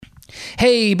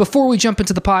Hey, before we jump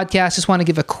into the podcast, just want to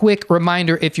give a quick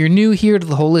reminder, if you're new here to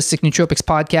the Holistic Nootropics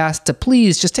podcast, to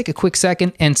please just take a quick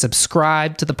second and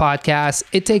subscribe to the podcast.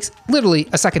 It takes literally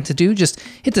a second to do. Just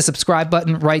hit the subscribe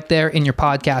button right there in your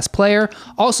podcast player.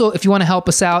 Also, if you want to help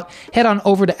us out, head on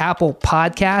over to Apple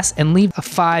Podcasts and leave a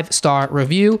 5-star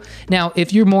review. Now,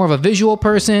 if you're more of a visual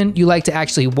person, you like to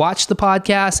actually watch the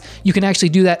podcast, you can actually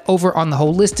do that over on the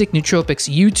Holistic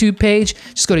Nootropics YouTube page.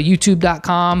 Just go to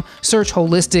youtube.com, search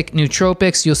Holistic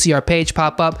Nootropics. You'll see our page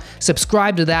pop up.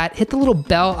 Subscribe to that. Hit the little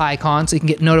bell icon so you can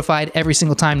get notified every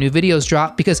single time new videos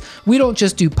drop, because we don't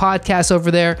just do podcasts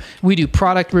over there. We do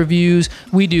product reviews.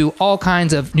 We do all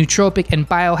kinds of nootropic and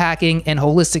biohacking and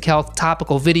holistic health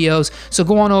topical videos. So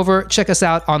go on over, check us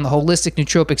out on the Holistic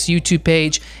Nootropics YouTube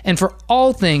page. And for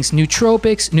all things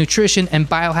nootropics, nutrition, and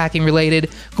biohacking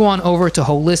related, go on over to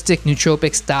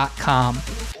holisticnootropics.com.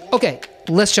 Okay,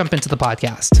 let's jump into the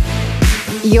podcast.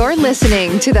 You're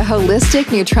listening to the Holistic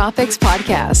Nootropics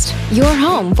podcast, your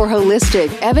home for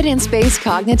holistic, evidence-based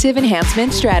cognitive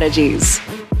enhancement strategies.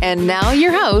 And now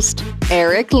your host,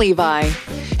 Eric Levi.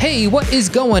 Hey, what is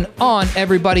going on,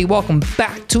 everybody? Welcome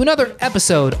back to another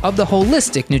episode of the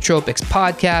Holistic Nootropics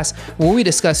podcast, where we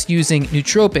discuss using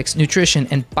nootropics, nutrition,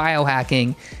 and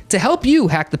biohacking to help you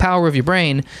hack the power of your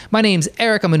brain. My name's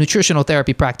Eric. I'm a nutritional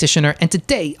therapy practitioner, and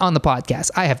today on the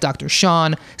podcast, I have Dr.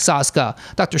 Shawn Soszka.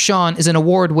 Dr. Shawn is an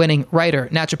award-winning writer,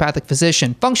 naturopathic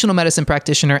physician, functional medicine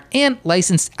practitioner, and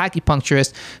licensed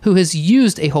acupuncturist who has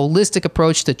used a holistic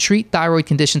approach to treat thyroid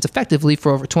conditions effectively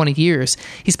for over 20 years.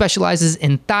 He specializes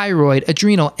in thyroid,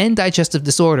 adrenal, and digestive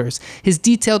disorders. His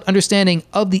detailed understanding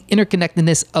of the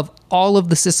interconnectedness of all of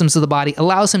the systems of the body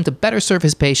allows him to better serve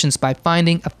his patients by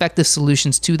finding effective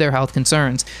solutions to their health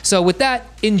concerns. So with that,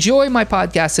 enjoy my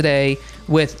podcast today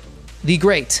with the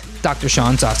great Dr.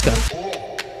 Shawn Soszka.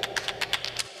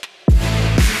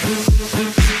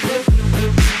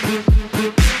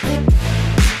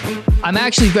 I'm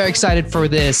actually very excited for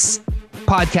this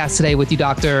podcast today with you,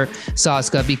 Dr.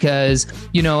 Soszka, because,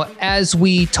 you know, as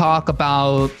we talk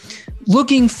about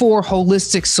looking for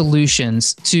holistic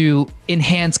solutions to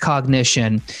enhance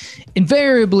cognition,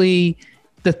 invariably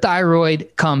the thyroid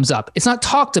comes up. It's not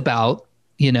talked about,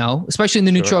 you know, especially in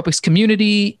the nootropics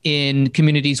community, in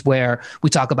communities where we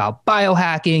talk about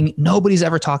biohacking. Nobody's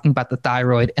ever talking about the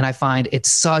thyroid. And I find it's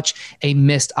such a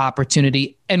missed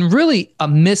opportunity and really a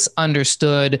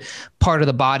misunderstood part of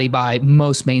the body by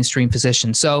most mainstream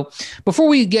physicians. So before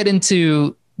we get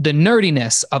into the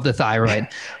nerdiness of the thyroid,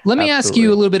 let me ask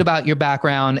you a little bit about your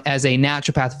background as a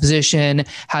naturopath physician,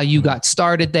 how you got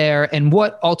started there, and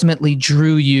what ultimately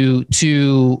drew you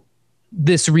to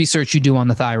this research you do on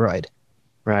the thyroid.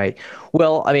 Right.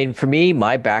 Well, I mean, for me,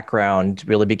 my background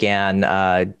really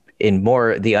began in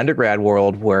more the undergrad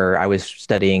world, where I was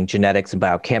studying genetics and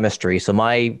biochemistry. So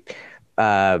my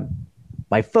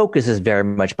focus is very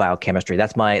much biochemistry.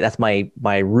 That's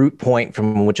my root point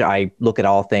from which I look at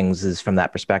all things, is from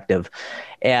that perspective.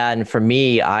 And for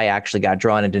me, I actually got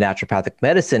drawn into naturopathic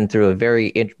medicine through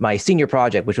my senior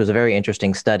project, which was a very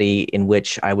interesting study in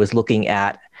which I was looking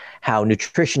at how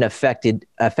nutrition affect the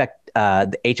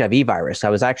HIV virus. I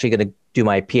was actually going to do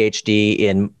my PhD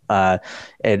in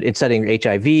studying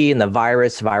HIV, and the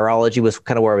virology was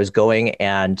kind of where I was going.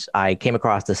 And I came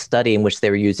across this study in which they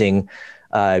were using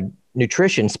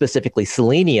nutrition, specifically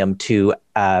selenium, to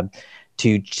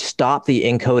stop the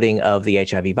encoding of the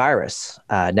HIV virus.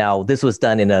 Now, this was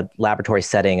done in a laboratory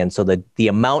setting, and so the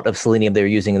amount of selenium they were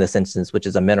using in this instance, which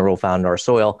is a mineral found in our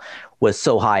soil, was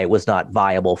so high it was not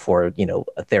viable for, you know,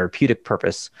 a therapeutic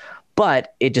purpose.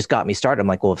 But it just got me started. I'm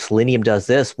like, well, if selenium does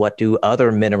this, what do other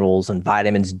minerals and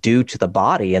vitamins do to the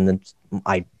body? And then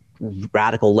I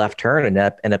radical left turn and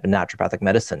end up in naturopathic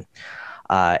medicine.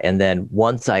 And then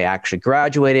once I actually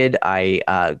graduated,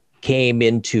 I came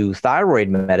into thyroid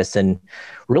medicine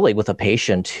really with a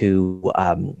patient who,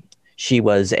 she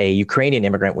was a Ukrainian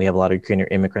immigrant. We have a lot of Ukrainian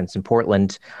immigrants in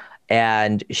Portland.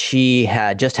 And she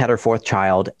had just had her 4th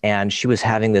child, and she was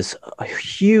having this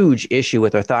huge issue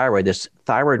with her thyroid, this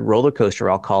thyroid roller coaster,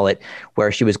 I'll call it,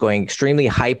 where she was going extremely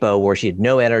hypo, where she had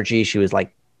no energy. She was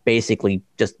like basically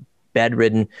just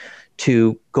bedridden,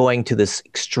 to going to this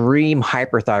extreme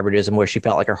hyperthyroidism where she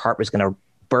felt like her heart was going to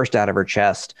burst out of her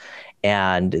chest.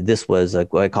 And this was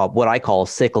what I call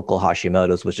cyclical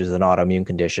Hashimoto's, which is an autoimmune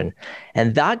condition.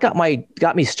 And that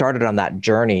got me started on that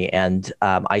journey. And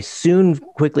I soon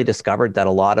quickly discovered that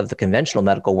a lot of the conventional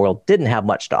medical world didn't have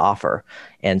much to offer.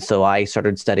 And so I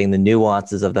started studying the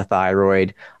nuances of the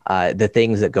thyroid, the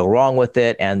things that go wrong with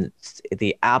it, and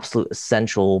the absolute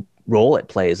essential role it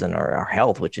plays in our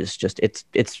health, which is just,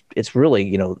 it's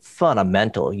really,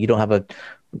 fundamental. You don't have a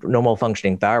normal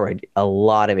functioning thyroid, a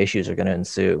lot of issues are going to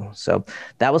ensue. So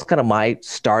that was kind of my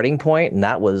starting point, and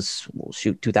that was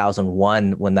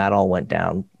 2001 when that all went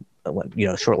down.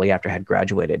 Shortly after I had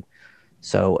graduated.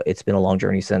 So it's been a long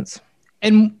journey since.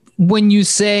 And when you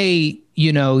say,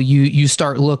 you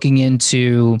start looking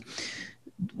into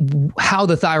how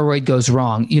the thyroid goes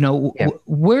wrong,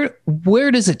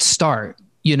 where does it start?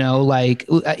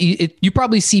 You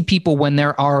probably see people when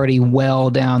they're already well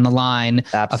down the line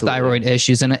Absolutely. of thyroid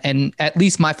issues. And at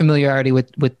least my familiarity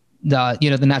with the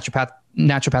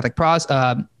naturopathic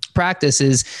practice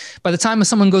is, by the time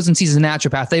someone goes and sees a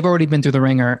naturopath, they've already been through the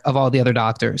ringer of all the other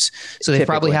doctors. So they've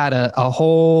probably had a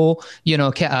whole,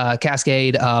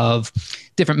 cascade of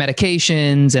different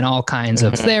medications and all kinds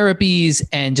of therapies,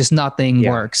 and just nothing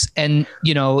works. And,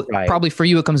 probably for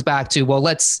you, it comes back to, well,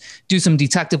 let's do some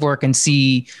detective work and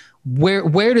see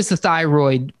where does the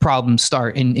thyroid problem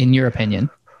start in your opinion?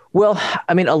 Well,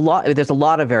 I mean, there's a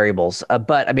lot of variables,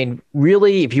 but I mean,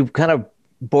 really, if you kind of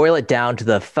boil it down to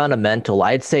the fundamental,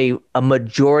 I'd say a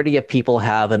majority of people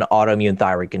have an autoimmune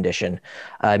thyroid condition,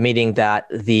 meaning that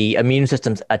the immune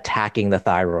system's attacking the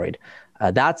thyroid.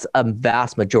 That's a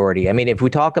vast majority. I mean, if we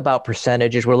talk about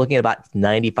percentages, we're looking at about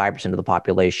 95% of the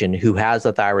population who has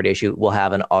a thyroid issue will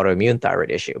have an autoimmune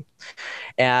thyroid issue.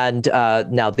 And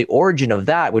now the origin of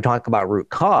that, we talk about root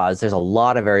cause, there's a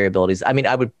lot of variabilities. I mean,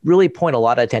 I would really point a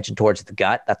lot of attention towards the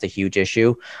gut. That's a huge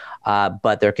issue.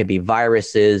 But there can be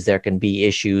viruses, there can be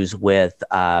issues with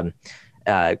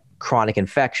chronic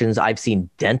infections. I've seen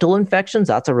dental infections.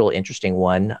 That's a real interesting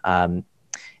one.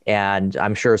 And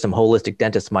I'm sure some holistic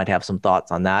dentists might have some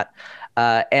thoughts on that.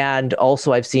 And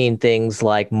also I've seen things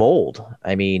like mold.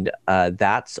 I mean,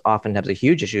 that's oftentimes a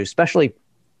huge issue, especially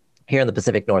here in the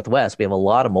Pacific Northwest. We have a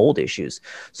lot of mold issues.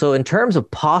 So in terms of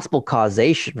possible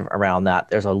causation around that,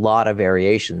 there's a lot of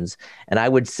variations. And I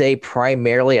would say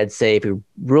primarily, if you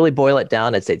really boil it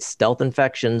down, I'd say stealth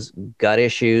infections, gut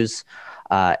issues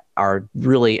are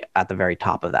really at the very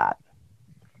top of that.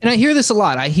 And I hear this a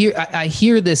lot. I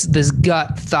hear this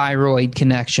gut thyroid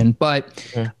connection, but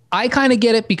I kind of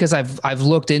get it because I've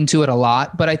looked into it a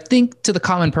lot. But I think to the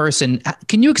common person,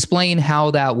 can you explain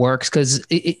how that works? Because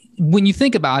when you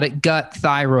think about it, gut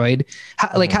thyroid,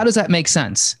 how does that make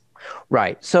sense?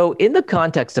 Right. So in the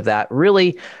context of that,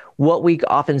 really, what we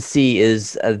often see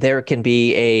is there can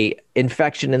be a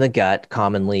infection in the gut.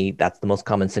 Commonly, that's the most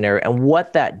common scenario. And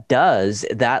what that does,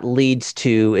 that leads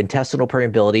to intestinal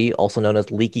permeability, also known as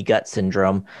leaky gut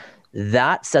syndrome.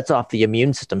 That sets off the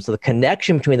immune system. So the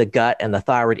connection between the gut and the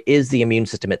thyroid is the immune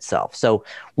system itself. So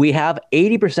we have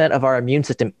 80% of our immune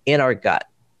system in our gut.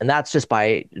 And that's just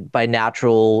by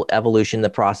natural evolution,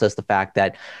 the process, the fact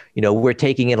that, we're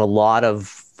taking in a lot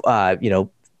of,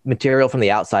 material from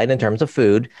the outside in terms of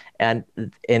food. And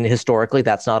historically,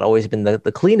 that's not always been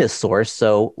the cleanest source.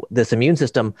 So this immune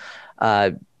system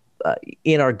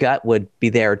in our gut would be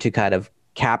there to kind of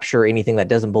capture anything that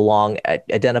doesn't belong,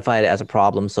 identify it as a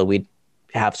problem, so we'd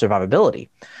have survivability.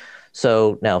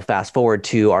 So now fast forward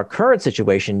to our current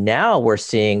situation. Now we're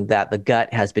seeing that the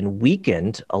gut has been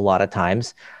weakened a lot of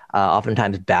times,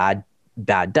 oftentimes bad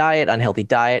diet, unhealthy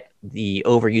diet, the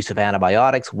overuse of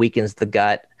antibiotics weakens the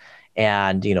gut.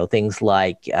 And, things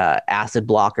like acid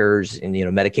blockers and,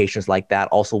 medications like that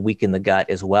also weaken the gut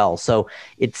as well. So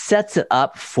it sets it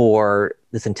up for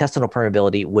this intestinal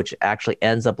permeability, which actually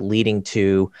ends up leading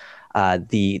to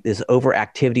this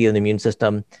overactivity of the immune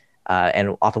system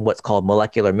and often what's called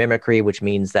molecular mimicry, which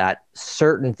means that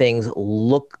certain things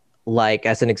look like,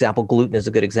 as an example, gluten is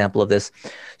a good example of this.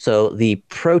 So the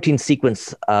protein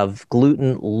sequence of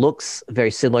gluten looks very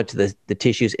similar to the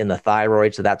tissues in the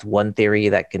thyroid. So that's one theory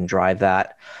that can drive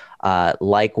that.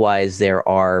 Likewise, there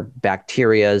are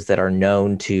bacteria that are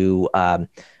known to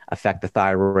affect the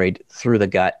thyroid through the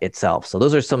gut itself. So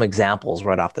those are some examples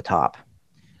right off the top.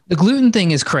 The gluten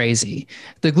thing is crazy.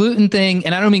 The gluten thing,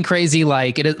 and I don't mean crazy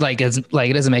like it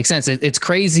doesn't make sense. It's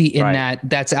crazy in that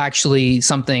that's actually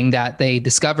something that they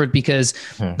discovered, because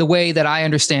the way that I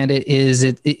understand it is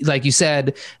it like you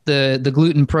said, the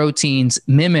gluten proteins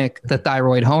mimic the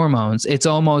thyroid hormones. It's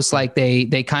almost like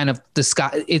they kind of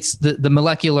disguise. It's the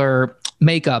molecular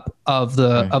makeup of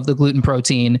the gluten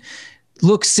protein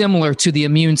looks similar to the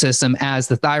immune system as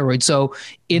the thyroid. So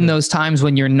in those times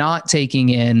when you're not taking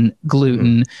in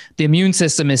gluten, the immune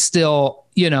system is still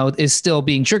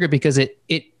being triggered, because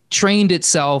it trained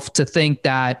itself to think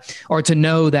that, or to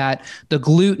know that the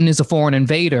gluten is a foreign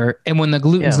invader. And when the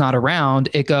gluten's not around,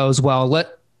 it goes, well,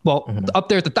 well, up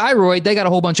there at the thyroid, they got a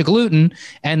whole bunch of gluten,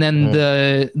 and then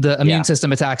the immune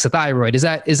system attacks the thyroid. Is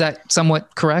that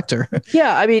somewhat correct? Or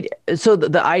Yeah, I mean, so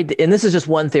and this is just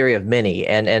one theory of many,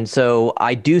 and so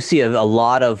I do see a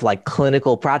lot of like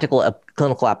practical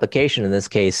application in this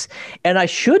case. And I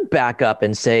should back up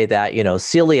and say that,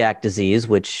 celiac disease,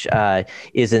 which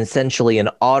is essentially an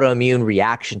autoimmune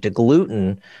reaction to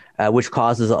gluten, which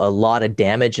causes a lot of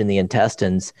damage in the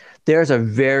intestines, there's a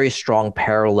very strong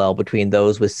parallel between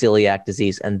those with celiac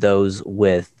disease and those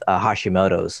with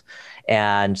Hashimoto's.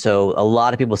 And so a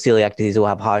lot of people with celiac disease will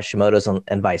have Hashimoto's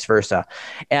and vice versa.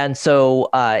 And so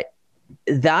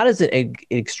that is an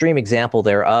extreme example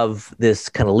there of this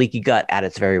kind of leaky gut at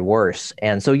its very worst.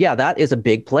 And so, yeah, that is a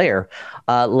big player.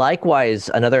 Likewise,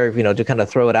 another, to kind of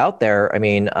throw it out there, I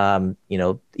mean,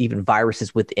 even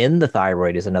viruses within the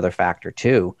thyroid is another factor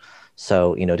too.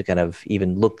 So, to kind of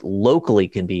even look locally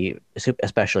can be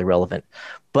especially relevant.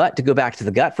 But to go back to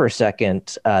the gut for a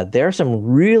second, there's some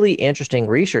really interesting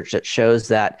research that shows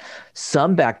that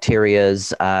some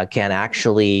bacterias can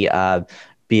actually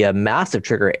be a massive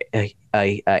trigger.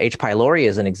 H. pylori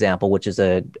is an example, which is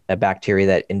a bacteria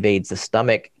that invades the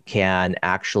stomach, can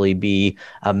actually be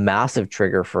a massive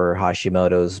trigger for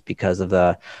Hashimoto's because of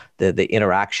the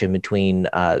interaction between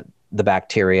the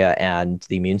bacteria and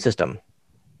the immune system.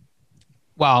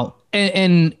 Wow.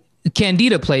 And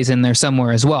Candida plays in there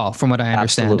somewhere as well, from what I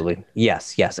understand. Absolutely.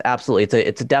 Yes, absolutely.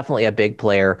 It's definitely a big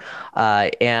player.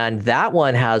 And that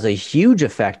one has a huge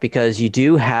effect because you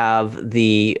do have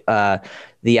the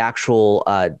actual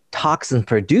toxin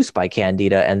produced by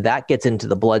Candida, and that gets into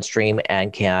the bloodstream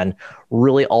and can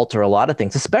really alter a lot of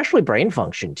things, especially brain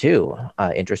function too,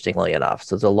 interestingly enough.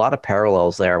 So there's a lot of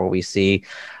parallels there where we see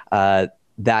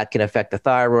that can affect the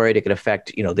thyroid. It can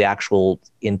affect, the actual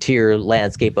interior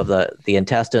landscape of the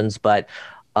intestines, but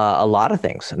a lot of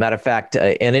things. Matter of fact,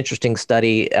 an interesting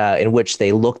study in which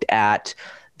they looked at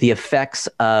the effects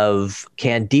of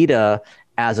Candida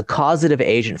as a causative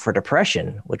agent for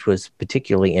depression, which was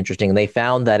particularly interesting. And they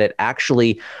found that it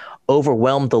actually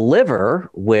overwhelmed the liver,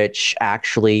 which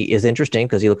actually is interesting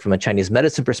because you look from a Chinese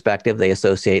medicine perspective, they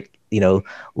associate,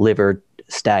 liver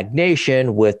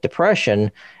stagnation with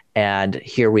depression. And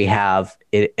here we have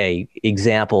a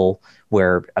example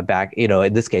where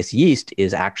in this case, yeast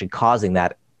is actually causing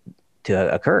that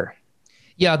to occur.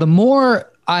 Yeah, the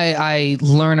more I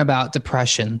learn about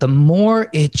depression, the more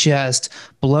it just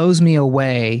blows me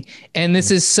away. And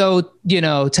this is so,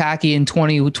 tacky in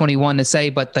 2021 to say,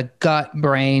 but the gut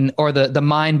brain or the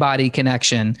mind body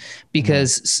connection,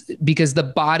 because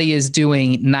the body is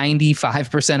doing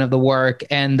 95% of the work.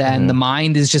 And then the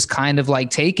mind is just kind of like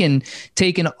taking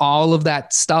all of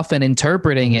that stuff and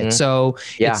interpreting it. So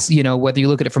it's, whether you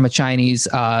look at it from a Chinese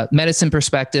medicine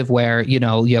perspective where, you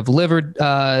have liver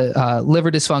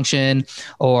dysfunction,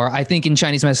 or I think in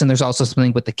Chinese medicine, there's also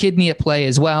something with the kidney at play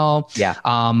as well. Yeah.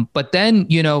 But then,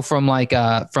 from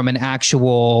an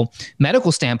actual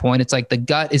medical standpoint, it's like the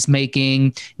gut is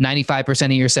making 95%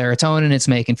 of your serotonin. It's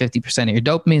making 50% of your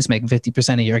dopamine. It's making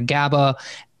 50% of your GABA.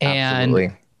 And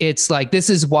Absolutely. It's like, this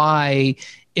is why,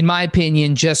 in my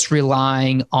opinion, just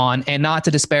relying on, and not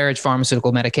to disparage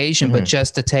pharmaceutical medication, but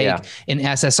just to take an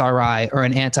SSRI or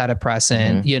an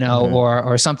antidepressant,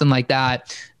 or something like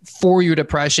that for your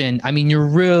depression, I mean, you're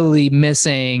really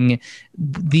missing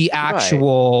the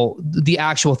actual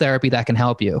therapy that can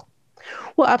help you.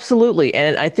 Well, absolutely.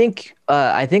 And I think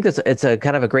it's a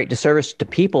kind of a great disservice to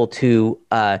people to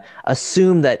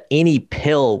assume that any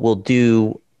pill will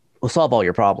solve all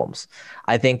your problems.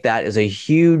 I think that is a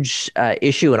huge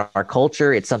issue in our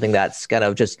culture. It's something that's kind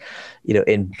of just,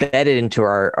 embedded into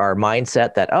our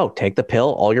mindset that, oh, take the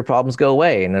pill, all your problems go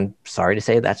away. And I'm sorry to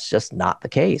say that's just not the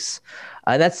case.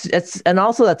 And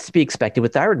also that's to be expected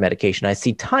with thyroid medication. I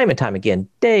see time and time again,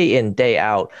 day in, day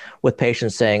out, with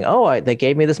patients saying, "Oh, they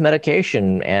gave me this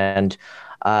medication, and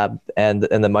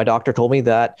then my doctor told me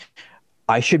that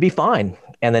I should be fine,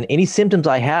 and then any symptoms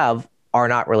I have are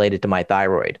not related to my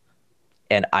thyroid."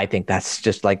 And I think that's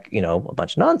just like a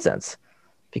bunch of nonsense,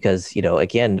 because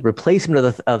again,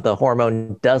 replacement of the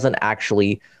hormone doesn't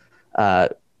actually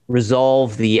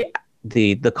resolve the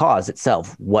cause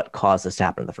itself, what caused this to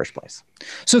happen in the first place.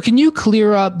 So can you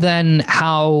clear up then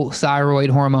how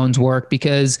thyroid hormones work?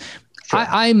 Because sure.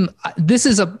 This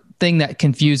is thing that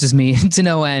confuses me to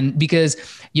no end because,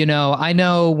 you know, I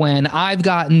know when I've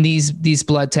gotten these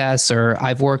blood tests, or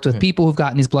I've worked with people who've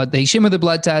gotten these they shimmer the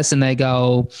blood tests and they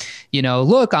go, you know,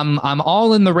 look, I'm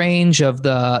all in the range of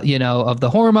the, you know, of the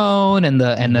hormone and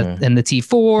the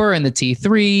T4 and the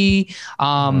T3.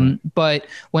 But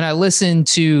when I listen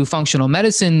to functional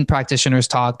medicine practitioners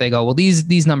talk, they go, well,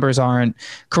 these numbers aren't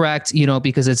correct, you know,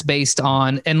 because it's based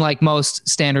on, and like most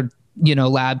standard, you know,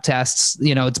 lab tests,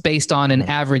 you know, it's based on an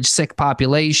average sick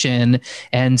population.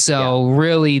 And so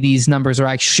really these numbers are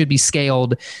actually should be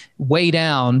scaled way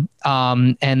down.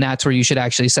 And that's where you should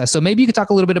actually assess. So maybe you could talk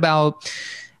a little bit about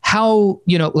how,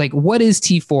 you know, like what is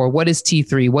T4, what is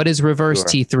T3, what is reverse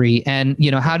T3, and, you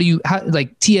know, how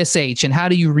like TSH, and how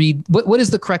do you read, what is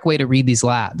the correct way to read these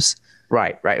labs?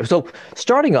 Right. So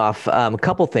starting off, a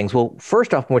couple things. Well,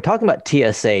 first off, when we're talking about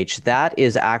TSH, that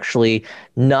is actually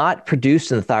not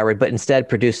produced in the thyroid, but instead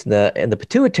produced in the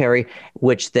pituitary,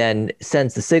 which then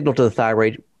sends the signal to the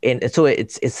thyroid. And so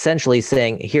it's essentially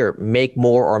saying, here, make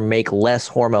more or make less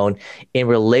hormone in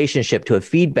relationship to a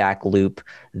feedback loop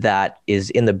that is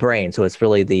in the brain. So it's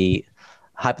really the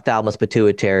hypothalamus,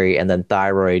 pituitary, and then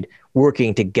thyroid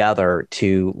working together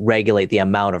to regulate the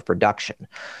amount of production.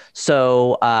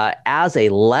 So as a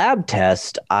lab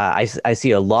test, I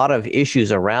see a lot of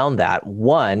issues around that.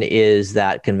 One is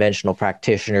that conventional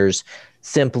practitioners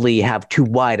simply have too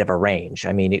wide of a range.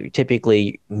 I mean,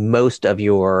 typically most of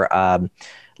your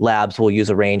labs will use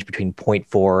a range between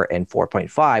 0.4 and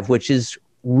 4.5, which is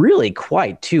really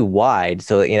quite too wide.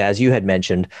 So, you know, as you had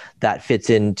mentioned, that fits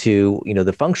into, you know,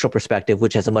 the functional perspective,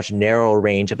 which has a much narrower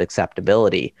range of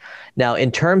acceptability. Now,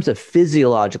 in terms of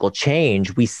physiological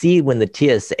change, we see when the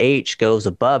TSH goes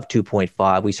above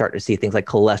 2.5, we start to see things like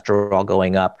cholesterol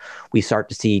going up. We start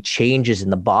to see changes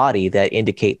in the body that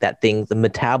indicate that the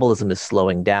metabolism is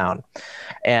slowing down.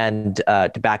 And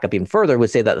to back up even further,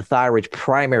 would say that the thyroid's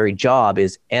primary job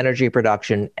is energy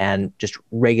production and just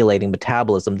regulating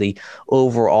metabolism, the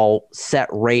overall set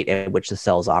rate at which the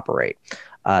cells operate.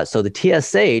 So the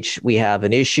TSH, we have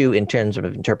an issue in terms of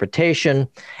interpretation,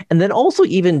 and then also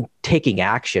even taking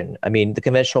action. I mean, the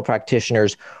conventional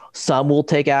practitioners, some will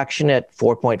take action at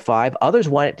 4.5, others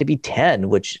want it to be 10,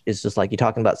 which is just like you're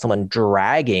talking about someone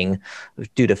dragging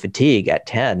due to fatigue at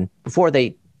 10 before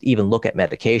they even look at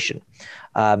medication.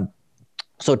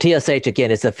 So TSH, again,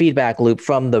 is a feedback loop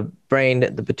from the brain,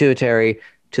 the pituitary,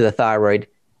 to the thyroid,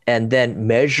 and then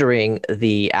measuring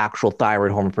the actual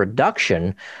thyroid hormone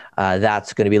production.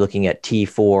 That's going to be looking at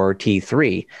T4,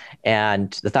 T3.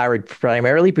 And the thyroid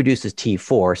primarily produces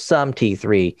T4, some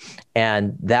T3.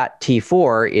 And that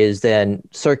T4 is then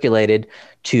circulated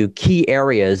to key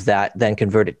areas that then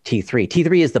convert it to T3.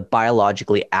 T3 is the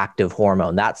biologically active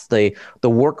hormone. That's the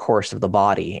workhorse of the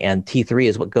body. And T3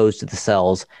 is what goes to the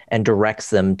cells and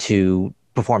directs them to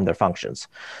perform their functions.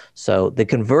 So the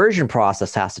conversion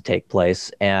process has to take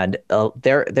place, and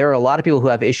there are a lot of people who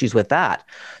have issues with that.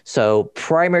 So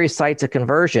primary sites of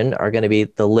conversion are going to be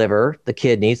the liver, the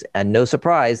kidneys, and no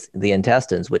surprise, the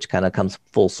intestines, which kind of comes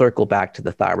full circle back to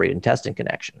the thyroid intestine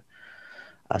connection.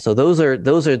 So those are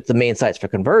the main sites for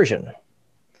conversion.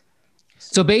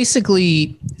 So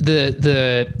basically,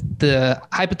 the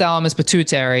hypothalamus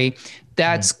pituitary,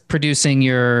 that's producing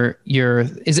your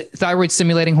is it thyroid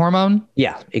stimulating hormone?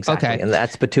 Yeah, exactly. Okay. And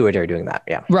that's pituitary doing that.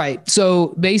 Yeah. Right.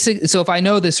 So so if I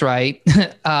know this right,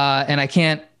 and I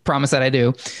can't promise that I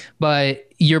do, but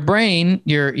your brain,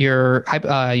 your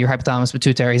hypothalamus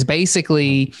pituitary is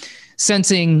basically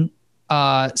sensing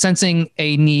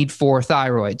a need for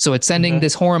thyroid. So it's sending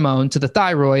this hormone to the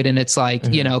thyroid, and it's like,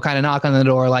 you know, kind of knock on the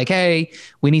door like, hey,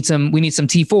 we need some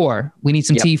T4. We need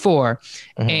some T4.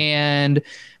 And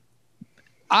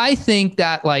I think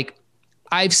that, like,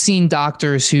 I've seen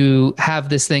doctors who have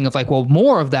this thing of like, well,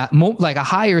 more of that, like a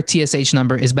higher TSH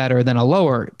number is better than a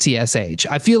lower TSH.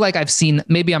 I feel like I've seen,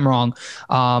 maybe I'm wrong.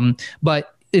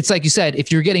 But it's like you said,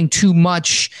 if you're getting too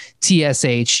much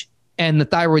TSH and the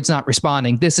thyroid's not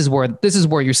responding, this is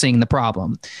where you're seeing the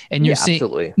problem. And you're seeing,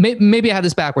 absolutely. Maybe I have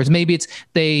this backwards. Maybe it's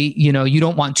you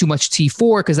don't want too much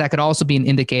T4, because that could also be an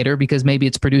indicator, because maybe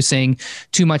it's producing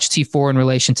too much T4 in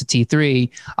relation to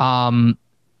T3.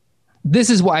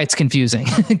 This is why it's confusing,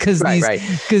 because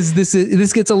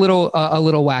this gets a little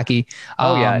wacky.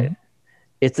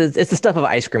 It's the stuff of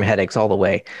ice cream headaches all the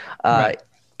way. Right.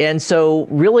 And so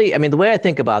really, I mean, the way I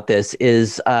think about this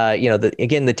is, the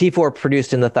T4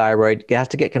 produced in the thyroid has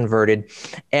to get converted.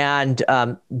 And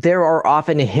there are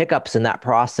often hiccups in that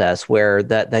process where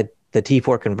that the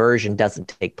T4 conversion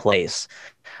doesn't take place.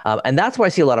 And that's why I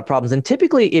see a lot of problems. And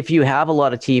typically, if you have a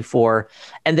lot of T4,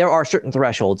 and there are certain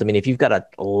thresholds, I mean, if you've got a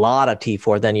lot of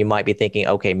T4, then you might be thinking,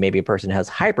 okay, maybe a person has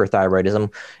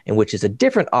hyperthyroidism, in which is a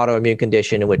different autoimmune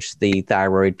condition in which the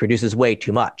thyroid produces way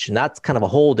too much. And that's kind of a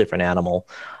whole different animal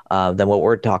than what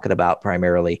we're talking about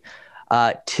primarily.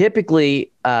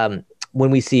 Typically,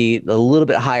 when we see a little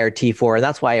bit higher T4, and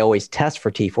that's why I always test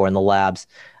for T4 in the labs,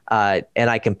 and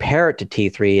I compare it to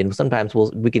T3, and sometimes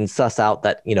we can suss out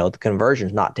that, you know, the conversion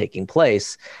is not taking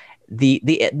place. The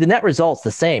net result's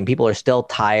the same. People are still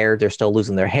tired. They're still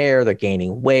losing their hair. They're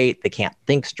gaining weight. They can't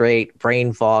think straight,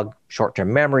 brain fog,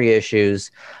 short-term memory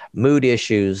issues, mood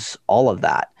issues, all of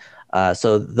that.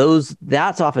 So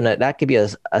that's often that could be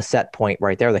a set point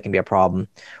right there that can be a problem,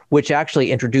 which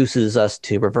actually introduces us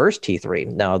to reverse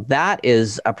T3. Now, that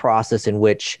is a process in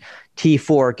which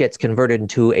T4 gets converted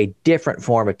into a different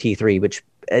form of T3,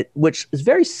 which is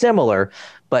very similar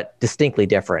but distinctly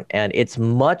different. And it's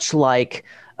much like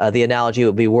the analogy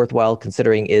would be worthwhile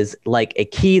considering is like a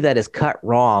key that is cut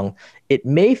wrong. It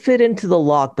may fit into the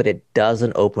lock, but it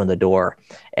doesn't open the door.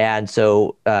 And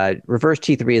so reverse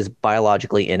T3 is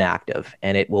biologically inactive,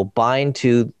 and it will bind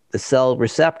to the cell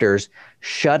receptors,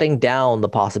 shutting down the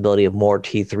possibility of more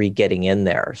T3 getting in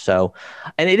there. So,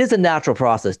 and it is a natural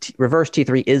process. Reverse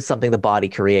T3 is something the body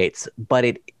creates, but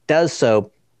it does so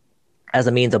as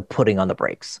a means of putting on the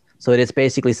brakes. So it is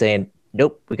basically saying,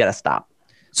 nope, we got to stop.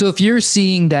 So if you're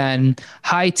seeing then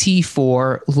high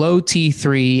T4, low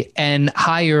T3, and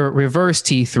higher reverse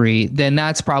T3, then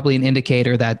that's probably an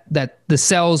indicator that the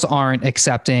cells aren't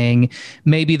accepting.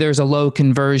 Maybe there's a low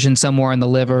conversion somewhere in the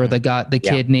liver, the gut, the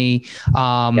kidney.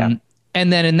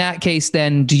 And then in that case,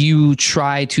 then do you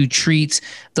try to treat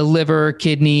the liver,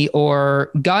 kidney,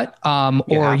 or gut,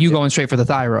 or are you going straight for the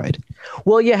thyroid?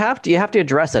 Well, you have to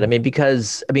address it. I mean,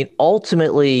 because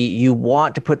ultimately you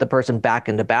want to put the person back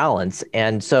into balance.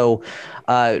 And so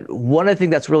one of the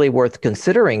things that's really worth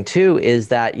considering too is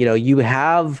that, you know, you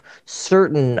have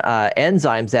certain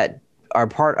enzymes that are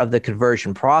part of the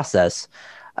conversion process,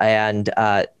 and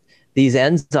these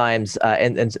enzymes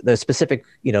and the specific,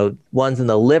 you know, ones in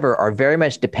the liver are very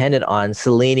much dependent on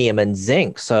selenium and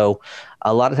zinc. So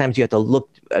a lot of times you have to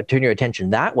turn your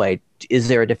attention that way. Is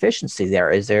there a deficiency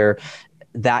there?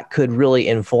 That could really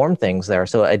inform things there.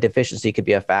 So a deficiency could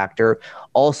be a factor.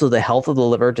 Also, the health of the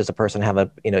liver. Does a person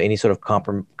have any sort of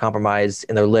compromise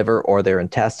in their liver or their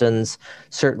intestines?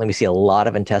 Certainly, we see a lot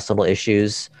of intestinal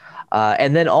issues.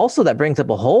 And then also that brings up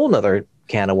a whole nother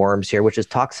can of worms here, which is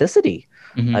toxicity.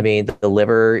 Mm-hmm. I mean, the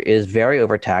liver is very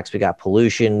overtaxed. We got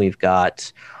pollution. We've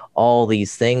got all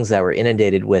these things that we're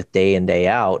inundated with day in, day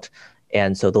out.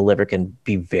 And so the liver can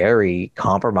be very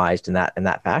compromised in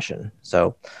that fashion.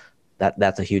 So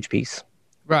that's a huge piece.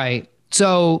 Right.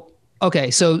 So,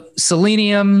 okay. So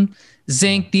selenium,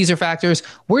 zinc, these are factors.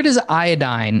 Where does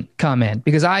iodine come in?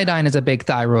 Because iodine is a big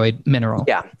thyroid mineral.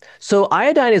 Yeah. So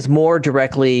iodine is more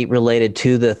directly related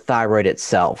to the thyroid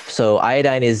itself. So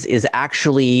iodine is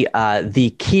actually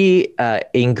the key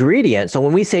ingredient. So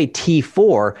when we say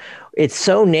T4, it's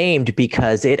so named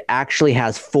because it actually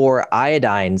has 4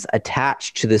 iodines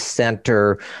attached to the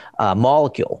center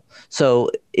molecule. So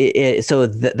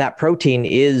that protein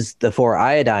is the 4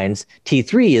 iodines.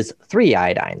 T3 is 3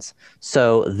 iodines.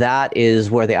 So that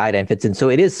is where the iodine fits in. So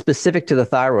it is specific to the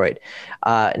thyroid.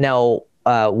 Now,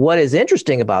 what is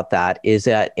interesting about that is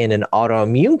that in an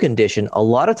autoimmune condition, a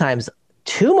lot of times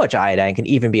too much iodine can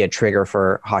even be a trigger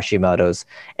for Hashimoto's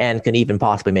and can even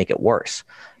possibly make it worse.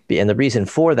 And the reason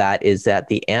for that is that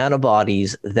the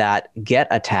antibodies that get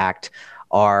attacked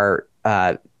are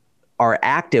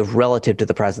active relative to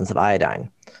the presence of iodine.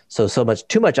 So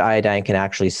too much iodine can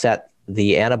actually set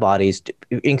the antibodies,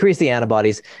 increase the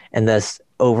antibodies, and thus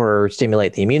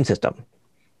overstimulate the immune system.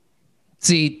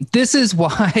 See, this is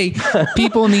why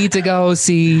people need to go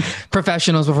see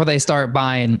professionals before they start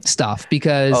buying stuff.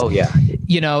 Because,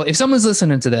 you know, if someone's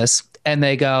listening to this and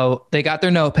they got their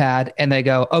notepad and they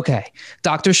go, okay,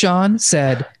 Dr. Shawn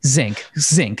said zinc.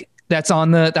 That's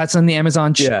on the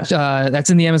Amazon. That's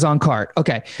in the Amazon cart.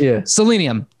 Okay. Yeah.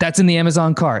 Selenium. That's in the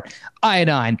Amazon cart.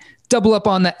 Iodine. Double up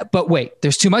on that. But wait,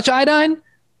 there's too much iodine?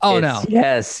 No.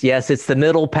 Yes. It's the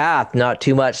middle path. Not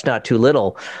too much, not too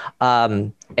little.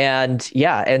 And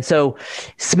so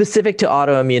specific to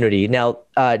autoimmunity. Now,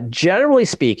 generally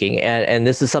speaking, and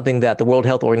this is something that the World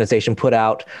Health Organization put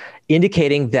out,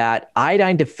 indicating that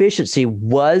iodine deficiency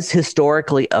was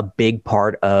historically a big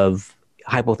part of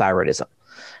hypothyroidism.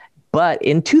 But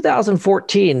in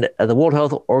 2014, the World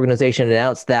Health Organization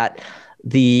announced that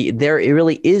there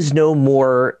really is no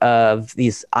more of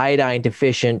these iodine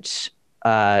deficient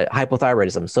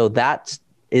hypothyroidism. So that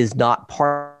is not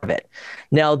part of it.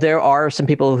 Now, there are some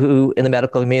people who in the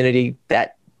medical community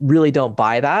that really don't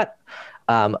buy that.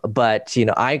 But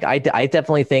I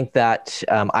definitely think that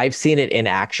I've seen it in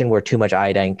action where too much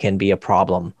iodine can be a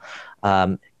problem.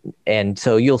 And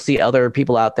so you'll see other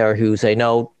people out there who say,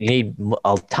 no, you need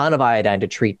a ton of iodine to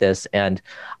treat this. And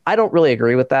I don't really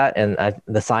agree with that. And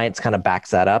the science kind of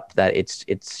backs that up, that it's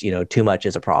too much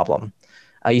is a problem.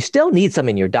 You still need some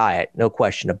in your diet, no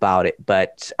question about it.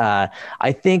 But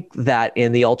I think that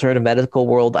in the alternative medical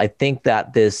world, I think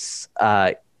that this,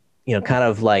 kind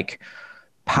of like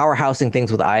powerhousing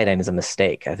things with iodine is a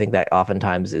mistake. I think that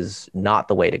oftentimes is not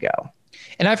the way to go.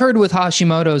 And I've heard with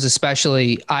Hashimoto's,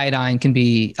 especially, iodine can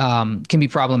be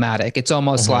problematic. It's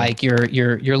almost like you're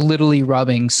literally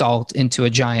rubbing salt into a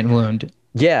giant wound.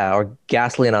 Yeah, or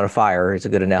gasoline on a fire is a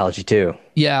good analogy too.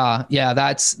 Yeah,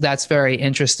 that's very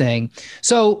interesting.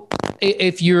 So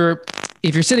if you're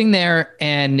sitting there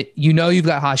and you've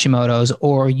got Hashimoto's,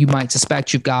 or you might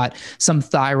suspect you've got some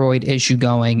thyroid issue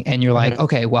going, and you're like,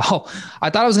 okay, well, I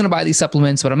thought I was going to buy these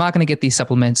supplements, but I'm not going to get these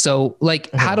supplements. So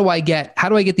how do I get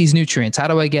these nutrients? How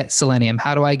do I get selenium?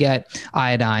 How do I get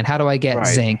iodine? How do I get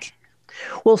zinc?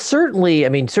 Well,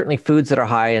 certainly foods that are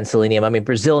high in selenium.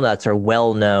 Brazil nuts are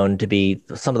well known to be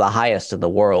some of the highest in the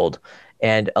world,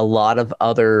 and a lot of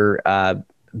other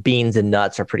beans and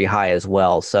nuts are pretty high as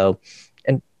well. So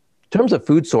in terms of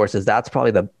food sources, that's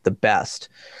probably the best.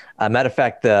 Matter of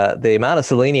fact, the amount of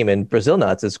selenium in Brazil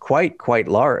nuts is quite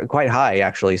large, quite high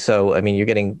actually. So you're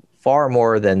getting far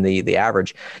more than the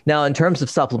average. Now, in terms of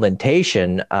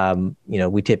supplementation,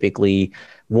 we typically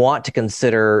want to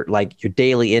consider like your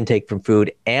daily intake from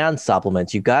food and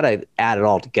supplements. You've got to add it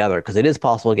all together because it is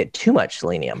possible to get too much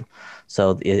selenium.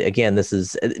 So again, this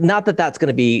is not that that's going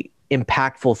to be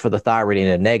impactful for the thyroid in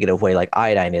a negative way like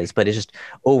iodine is, but it's just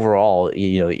overall,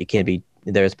 it can be,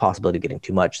 there's a possibility of getting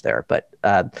too much there. But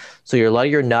so a lot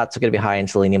of your nuts are going to be high in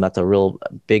selenium. That's a real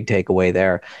big takeaway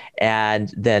there.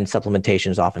 And then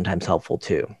supplementation is oftentimes helpful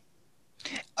too.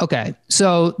 Okay.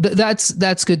 So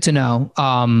that's good to know.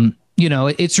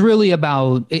 It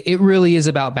really is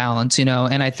about balance,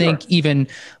 and I think even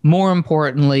more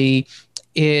importantly,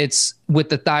 it's with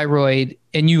the thyroid,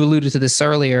 and you alluded to this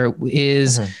earlier,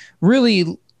 is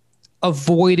really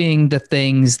avoiding the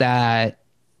things that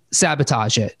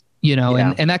sabotage it,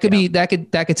 and that could be, that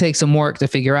could take some work to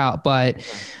figure out, but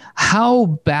how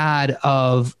bad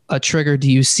of a trigger do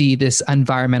you see this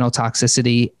environmental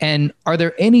toxicity? And are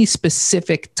there any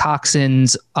specific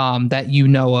toxins that you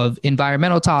know of,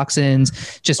 environmental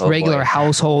toxins, just regular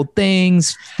household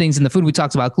things in the food? We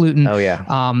talked about gluten.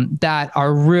 That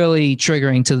are really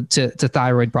triggering to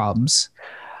thyroid problems.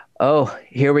 Oh,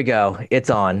 here we go. It's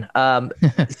on.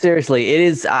 Seriously, it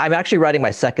is. I'm actually writing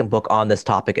my second book on this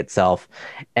topic itself,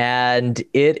 and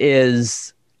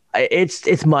it's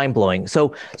mind-blowing.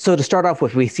 So to start off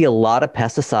with, we see a lot of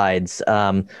pesticides.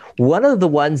 One of the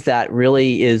ones that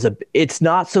really it's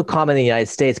not so common in the United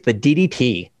States, but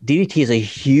DDT. DDT is a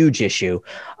huge issue.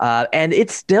 And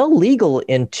it's still legal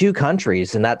in 2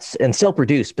 countries, and still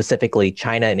produced, specifically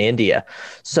China and India.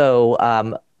 So,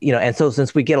 and so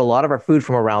since we get a lot of our food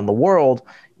from around the world,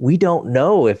 we don't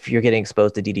know if you're getting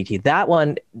exposed to DDT. That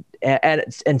one,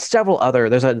 and several other,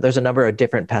 there's a number of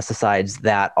different pesticides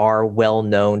that are well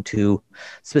known to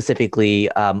specifically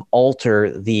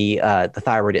alter the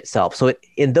thyroid itself. So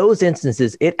in those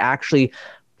instances, it actually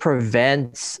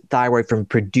prevents thyroid from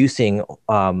producing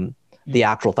the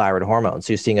actual thyroid hormone.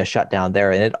 So you're seeing a shutdown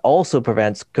there, and it also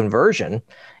prevents conversion.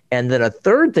 And then a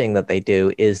third thing that they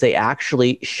do is they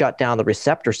actually shut down the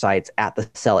receptor sites at the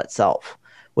cell itself,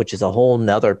 which is a whole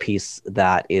nother piece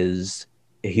that is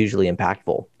hugely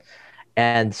impactful.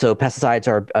 And so pesticides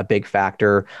are a big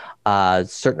factor,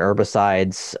 certain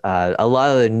herbicides, a lot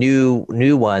of the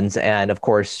new ones. And of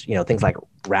course, things like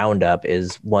Roundup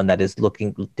is one that is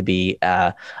looking to be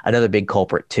another big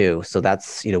culprit too. So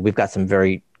that's, we've got some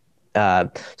very,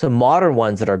 some modern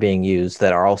ones that are being used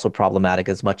that are also problematic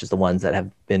as much as the ones that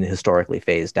have been historically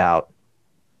phased out.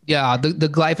 Yeah, the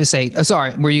glyphosate.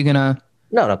 Sorry, were you gonna?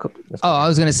 No. I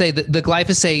was gonna say the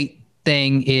glyphosate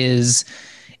thing is,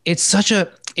 it's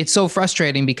so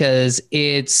frustrating because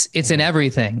it's in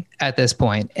everything at this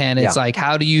point. And it's like,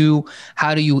 how do you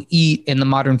eat in the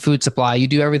modern food supply? You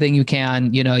do everything you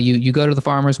can, you go to the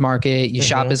farmer's market, you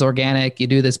shop as organic, you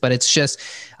do this, but it's just,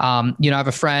 I have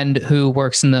a friend who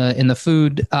works in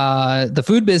the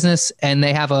food business, and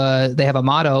they have a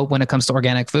motto when it comes to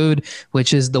organic food,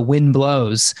 which is the wind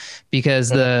blows, because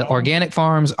the organic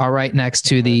farms are right next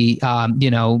to the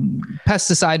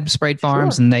pesticide sprayed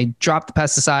farms, and they drop the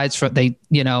pesticides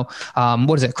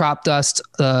crop dust,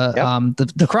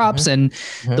 the crops, and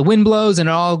the wind blows and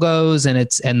it all goes, and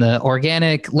the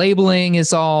organic labeling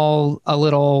is all a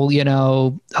little,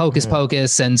 hocus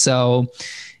pocus. And so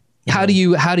how do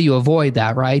you avoid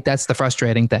that? Right. That's the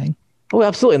frustrating thing. Oh,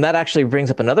 absolutely. And that actually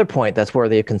brings up another point that's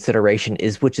worthy of consideration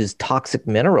which is toxic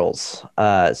minerals.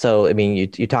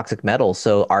 You toxic metals.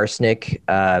 So arsenic,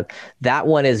 that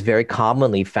one is very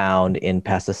commonly found in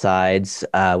pesticides.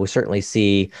 We certainly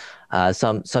see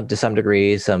some to some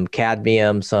degree, some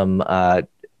cadmium, some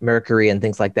mercury and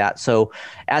things like that. So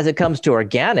as it comes to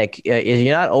organic,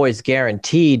 you're not always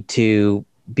guaranteed to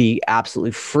be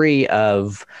absolutely free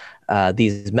of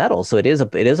these metals. So it is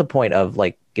a point of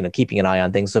keeping an eye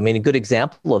on things. So I mean, a good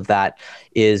example of that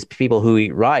is people who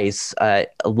eat rice. A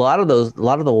lot of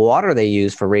the water they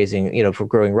use for raising, for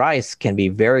growing rice can be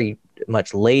very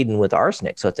much laden with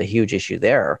arsenic. So it's a huge issue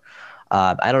there.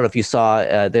 I don't know if you saw,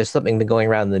 there's something been going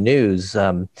around in the news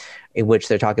in which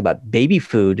they're talking about baby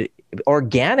food,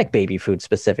 organic baby food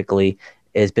specifically,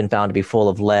 has been found to be full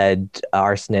of lead,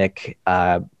 arsenic,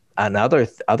 and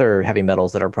other heavy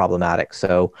metals that are problematic.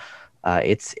 So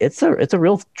it's a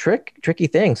real tricky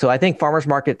thing. So I think farmers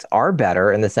markets are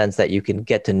better in the sense that you can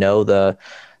get to know the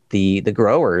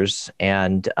growers,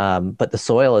 and but the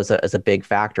soil is a big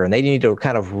factor, and they need to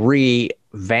kind of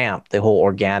revamp the whole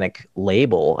organic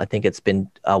label. I think it's been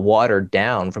watered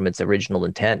down from its original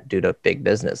intent due to big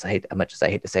business. As much as I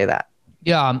hate to say that.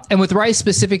 Yeah. And with rice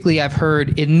specifically, I've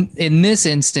heard in this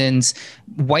instance,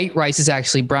 white rice is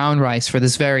actually brown rice for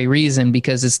this very reason,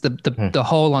 because it's the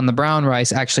hull on the brown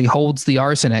rice actually holds the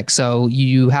arsenic. So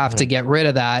you have to get rid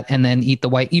of that and then eat the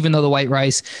white, even though the white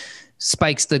rice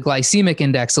spikes the glycemic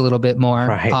index a little bit more.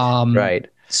 Right.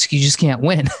 You just can't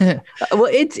win. Well,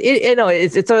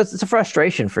 it's a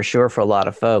frustration for sure for a lot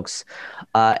of folks,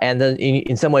 and then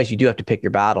in some ways you do have to pick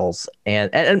your battles.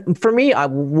 And for me,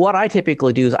 what I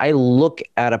typically do is I look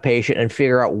at a patient and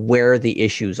figure out where the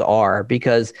issues are,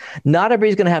 because not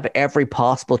everybody's going to have every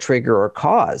possible trigger or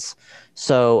cause.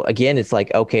 So again, it's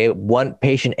like, okay, one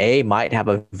patient A might have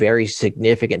a very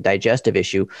significant digestive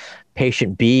issue.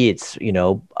 Patient B, it's,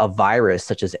 a virus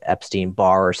such as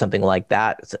Epstein-Barr or something like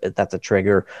that. That's a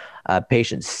trigger.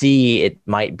 Patient C, it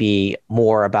might be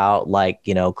more about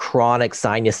chronic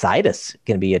sinusitis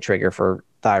can be a trigger for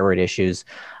thyroid issues.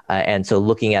 And so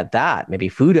looking at that, maybe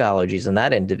food allergies in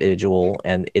that individual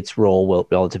and its role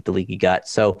relative to leaky gut.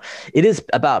 So it is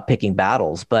about picking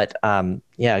battles. But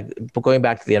but going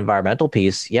back to the environmental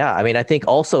piece, I mean, I think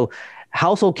also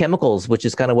household chemicals, which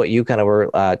is kind of what you kind of were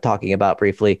talking about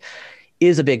briefly,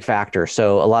 is a big factor.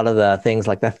 So a lot of the things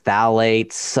like the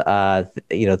phthalates,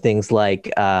 things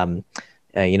like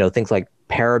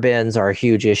parabens are a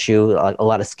huge issue, a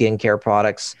lot of skincare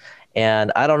products.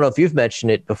 And I don't know if you've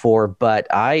mentioned it before, but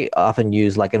I often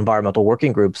use environmental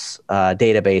working groups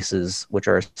databases, which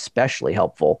are especially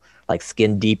helpful. Like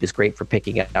Skin Deep is great for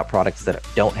picking out products that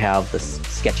don't have the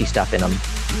sketchy stuff in them.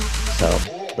 So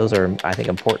those are, I think,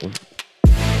 important.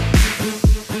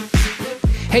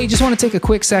 Hey, just want to take a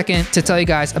quick second to tell you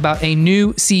guys about a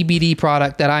new CBD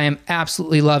product that I am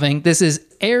absolutely loving. This is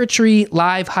Airtree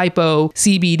Live Hypo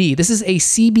CBD. This is a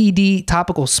CBD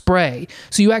topical spray.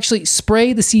 So you actually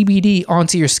spray the CBD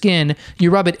onto your skin, you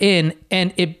rub it in,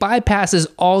 and it bypasses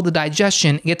all the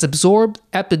digestion. It gets absorbed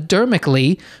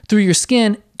epidermically through your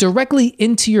skin directly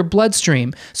into your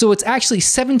bloodstream. So it's actually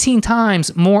 17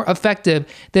 times more effective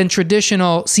than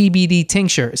traditional CBD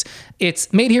tinctures.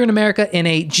 It's made here in America in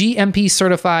a GMP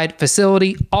certified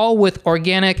facility, all with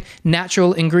organic,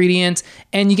 natural ingredients,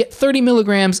 and you get 30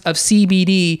 milligrams of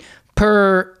CBD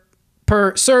per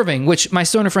serving, which my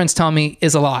stoner friends tell me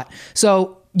is a lot.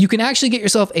 So you can actually get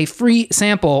yourself a free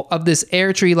sample of this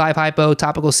Airtree Live Hypo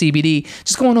topical CBD.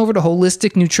 Just going over to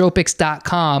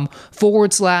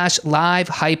holisticnootropics.com/live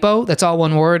hypo. That's all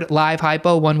one word, live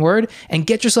hypo, one word, and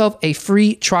get yourself a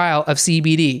free trial of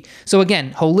CBD. So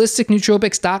again,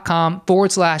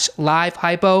 holisticnootropics.com/live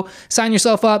hypo. Sign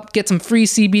yourself up, get some free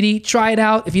CBD, try it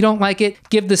out. If you don't like it,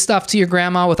 give this stuff to your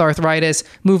grandma with arthritis,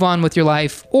 move on with your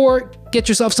life, or get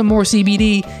yourself some more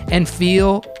CBD and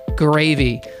feel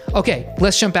gravy. Okay,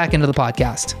 let's jump back into the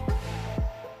podcast.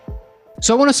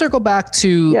 So I want to circle back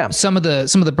to some of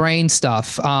the brain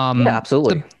stuff.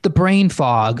 Absolutely. The brain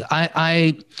fog.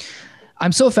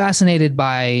 I'm so fascinated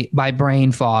by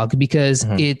brain fog because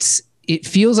it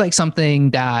feels like something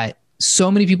that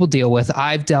so many people deal with.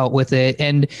 I've dealt with it.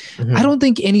 And I don't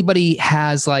think anybody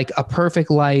has like a perfect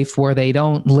life where they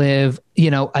don't live,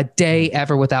 a day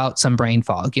ever without some brain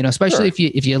fog, especially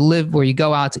if you live where you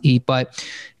go out to eat, but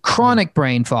chronic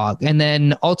brain fog and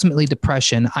then ultimately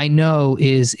depression, I know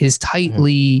is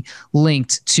tightly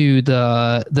linked to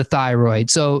the thyroid.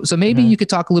 So maybe you could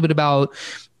talk a little bit about,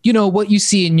 what you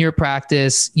see in your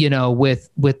practice,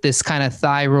 with this kind of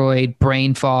thyroid,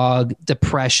 brain fog,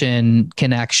 depression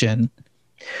connection.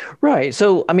 Right.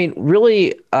 So, I mean,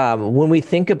 really, when we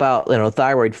think about,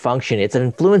 thyroid function, it's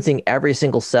influencing every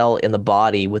single cell in the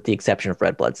body with the exception of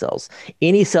red blood cells.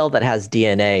 Any cell that has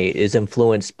DNA is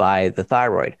influenced by the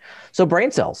thyroid. So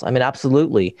brain cells, I mean,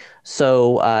 absolutely.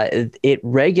 So it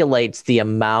regulates the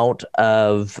amount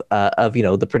of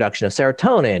the production of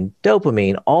serotonin,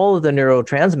 dopamine, all of the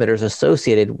neurotransmitters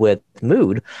associated with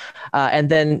mood. And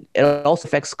then it also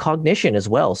affects cognition as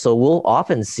well. So we'll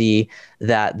often see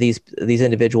that these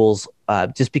individuals,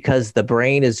 just because the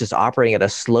brain is just operating at a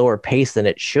slower pace than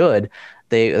it should,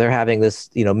 they're having this,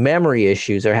 memory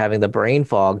issues. They're having the brain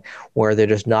fog where they're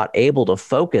just not able to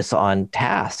focus on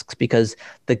tasks because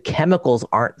the chemicals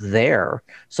aren't there.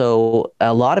 So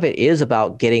a lot of it is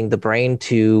about getting the brain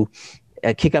to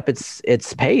kick up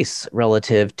its pace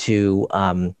relative to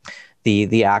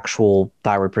the actual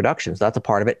thyroid production. So that's a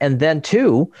part of it. And then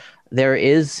too, there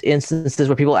is instances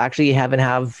where people actually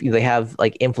they have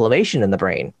like inflammation in the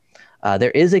brain.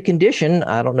 There is a condition,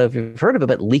 I don't know if you've heard of it,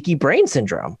 but leaky brain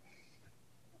syndrome.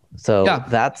 So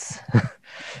that's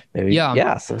maybe,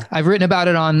 so. I've written about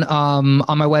it on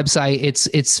my website.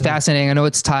 It's fascinating. I know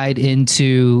it's tied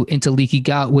into leaky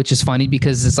gut, which is funny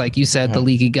because it's like you said, the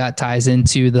leaky gut ties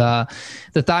into the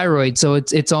thyroid. So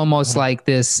it's almost like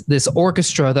this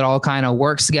orchestra that all kind of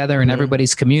works together and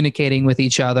everybody's communicating with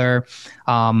each other.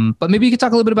 But maybe you could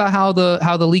talk a little bit about how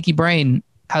the leaky brain,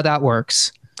 how that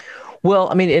works.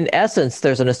 Well, I mean, in essence,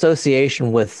 there's an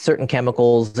association with certain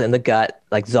chemicals in the gut,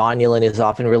 like zonulin is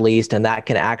often released, and that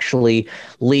can actually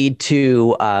lead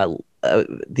to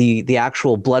the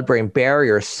actual blood-brain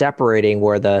barrier separating,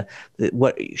 where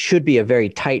what should be a very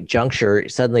tight juncture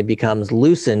suddenly becomes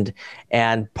loosened,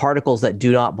 and particles that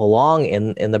do not belong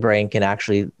in the brain can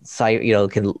actually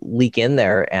can leak in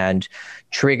there and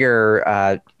trigger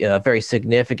a very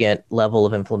significant level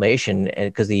of inflammation,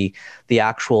 because the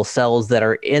actual cells that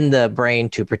are in the brain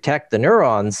to protect the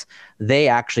neurons, they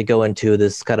actually go into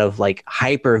this kind of like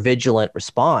hyper-vigilant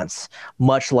response,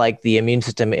 much like the immune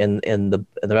system in the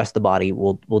rest of the body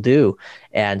will do.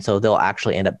 And so they'll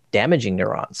actually end up damaging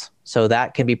neurons. So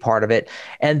that can be part of it.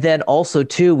 And then also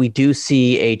too, we do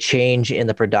see a change in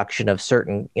the production of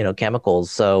certain,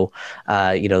 chemicals. So,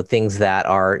 things that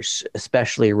are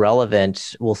especially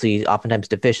relevant, we'll see oftentimes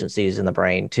deficiencies in the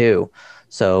brain too.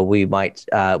 So we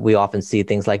often see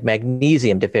things like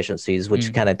magnesium deficiencies,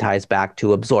 which kind of ties back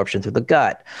to absorption through the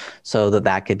gut. So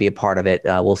that could be a part of it.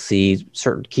 We'll see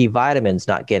certain key vitamins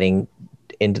not getting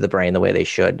into the brain the way they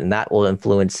should, and that will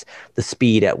influence the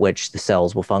speed at which the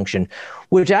cells will function,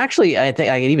 which actually I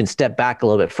think I can even step back a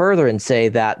little bit further and say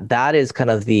that is kind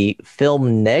of the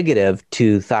film negative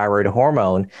to thyroid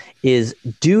hormone is,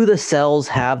 do the cells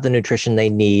have the nutrition they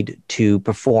need to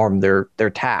perform their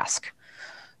task?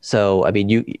 So, I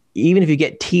mean, even if you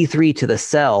get T3 to the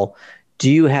cell,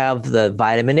 do you have the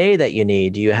vitamin A that you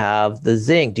need? Do you have the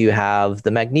zinc? Do you have the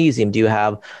magnesium? Do you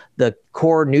have the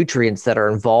core nutrients that are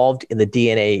involved in the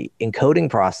DNA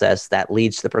encoding process that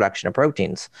leads to the production of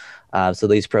proteins? So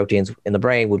these proteins in the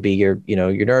brain would be your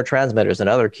neurotransmitters and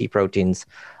other key proteins.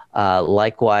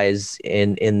 Likewise,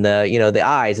 in the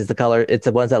eyes, it's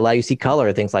the ones that allow you to see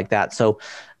color, things like that. So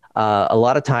a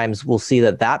lot of times we'll see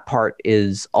that part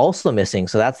is also missing.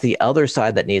 So that's the other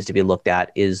side that needs to be looked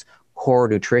at, is core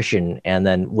nutrition, and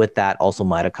then with that also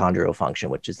mitochondrial function,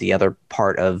 which is the other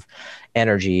part of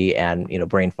energy and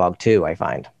brain fog too, I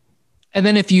find. And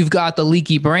then if you've got the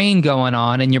leaky brain going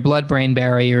on and your blood-brain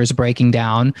barrier is breaking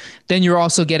down, then you're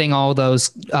also getting all those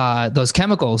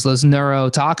chemicals, those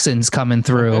neurotoxins coming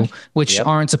through, which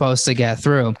aren't supposed to get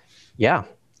through. Yeah.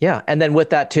 And then with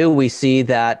that too, we see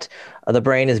that the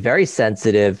brain is very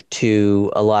sensitive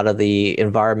to a lot of the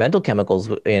environmental chemicals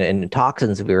and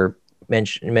toxins we were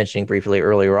mentioning briefly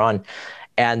earlier on.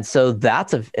 And so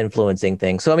that's an influencing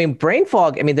thing. So, I mean, brain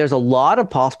fog, there's a lot of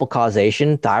possible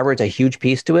causation. Thyroid's a huge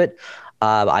piece to it.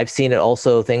 I've seen it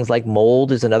also, things like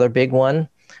mold is another big one.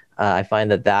 I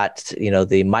find that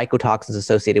the mycotoxins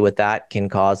associated with that can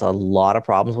cause a lot of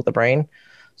problems with the brain.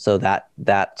 So that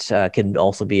can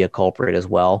also be a culprit as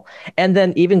well. And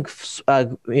then even,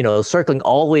 circling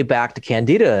all the way back to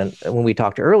Candida, when we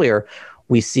talked earlier,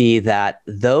 we see that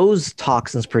those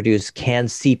toxins produced can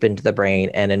seep into the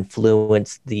brain and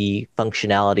influence the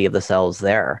functionality of the cells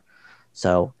there.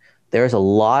 So there's a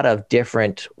lot of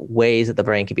different ways that the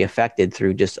brain can be affected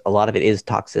through just a lot of it is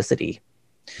toxicity.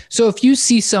 So if you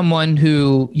see someone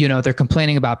who, they're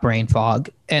complaining about brain fog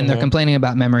and they're complaining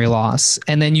about memory loss,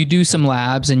 and then you do some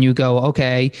labs and you go,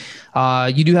 okay,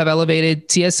 you do have elevated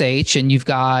TSH and you've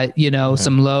got,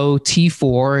 some low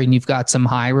T4 and you've got some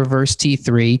high reverse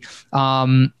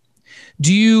T3.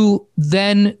 Do you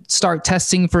then start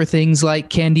testing for things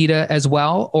like Candida as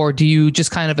well? Or do you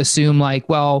just kind of assume like,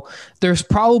 well, there's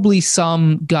probably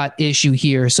some gut issue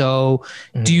here. So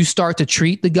do you start to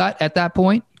treat the gut at that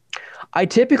point? I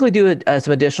typically do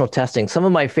some additional testing. Some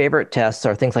of my favorite tests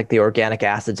are things like the organic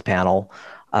acids panel,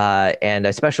 and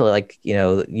especially like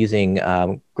using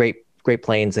Great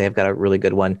Plains. They have got a really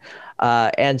good one.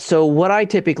 And so what I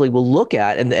typically will look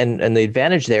at, and the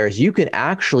advantage there is you can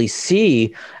actually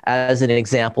see, as an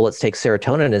example, let's take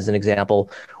serotonin as an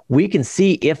example. We can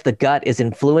see if the gut is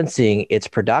influencing its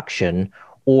production,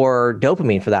 or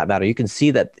dopamine for that matter. You can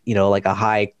see that like a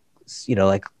high,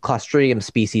 like Clostridium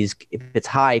species, if it's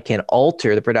high, can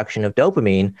alter the production of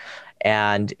dopamine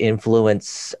and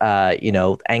influence,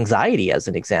 anxiety as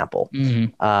an example.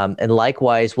 And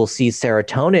likewise, we'll see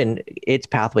serotonin, its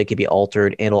pathway can be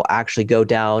altered and it'll actually go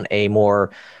down a more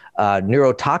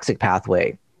neurotoxic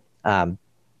pathway.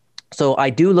 So I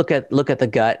do look at the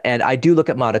gut, and I do look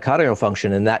at mitochondrial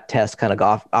function, and that test kind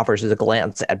of offers a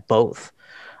glance at both.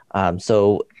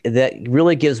 So that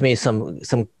really gives me some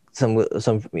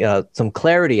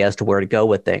clarity as to where to go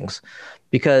with things,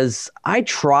 because I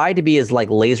try to be as like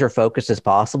laser focused as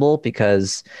possible,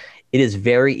 because it is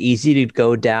very easy to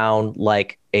go down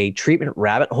like a treatment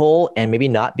rabbit hole and maybe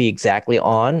not be exactly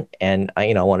on. And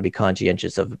I want to be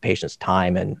conscientious of the patient's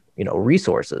time and,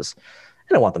 resources.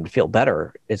 And I want them to feel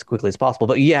better as quickly as possible.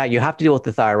 But yeah, you have to deal with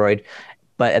the thyroid.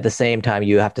 But at the same time,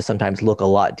 you have to sometimes look a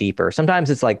lot deeper. Sometimes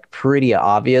it's like pretty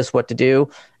obvious what to do.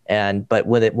 But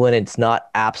when it's not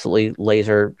absolutely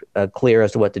laser clear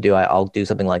as to what to do, I'll do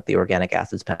something like the organic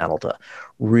acids panel to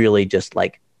really just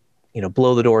like,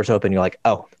 blow the doors open. You're like,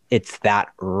 oh, it's that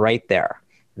right there.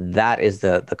 That is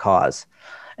the cause.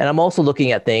 And I'm also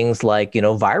looking at things like,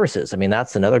 viruses. I mean,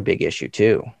 that's another big issue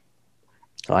too.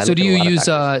 So do you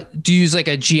use like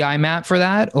a GI map for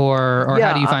that, or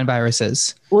how do you find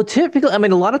viruses? Well, typically, I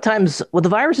mean, a lot of times, the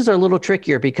viruses are a little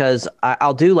trickier because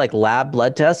I'll do like lab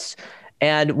blood tests.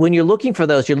 And when you're looking for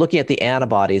those, you're looking at the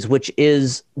antibodies, which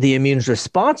is the immune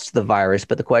response to the virus.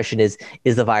 But the question is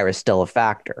the virus still a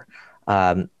factor?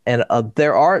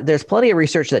 There's plenty of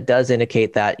research that does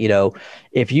indicate that,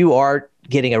 if you are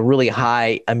getting a really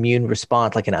high immune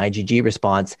response, like an IgG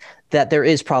response, that there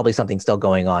is probably something still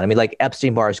going on. I mean, like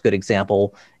Epstein-Barr is a good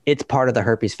example. It's part of the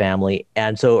herpes family.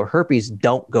 And so herpes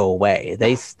don't go away.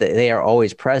 They are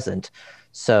always present.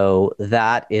 So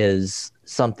that is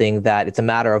something that it's a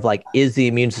matter of like, is the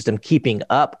immune system keeping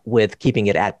up with keeping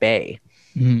it at bay?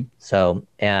 So,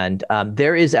 and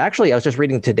there is actually, I was just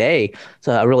reading today,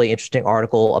 a really interesting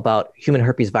article about human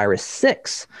herpes virus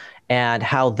 6 and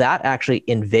how that actually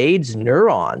invades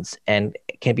neurons and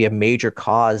can be a major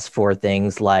cause for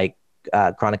things like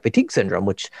chronic fatigue syndrome,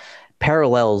 which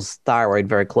parallels thyroid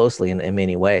very closely in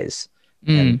many ways.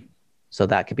 And so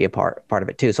that could be a part of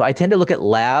it too. So I tend to look at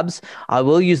labs. I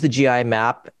will use the GI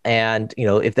map, and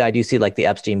if I do see like the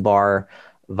Epstein-Barr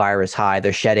virus high,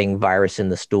 they're shedding virus in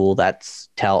the stool. That's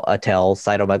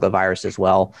cytomegalovirus as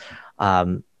well.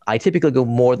 I typically go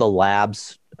more the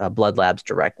labs, blood labs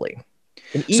directly.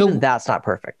 And even that's not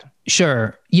perfect.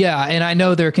 Sure. Yeah. And I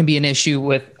know there can be an issue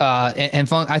with,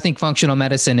 I think functional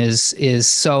medicine is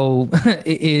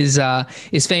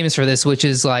famous for this, which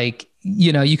is like,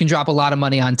 you can drop a lot of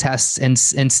money on tests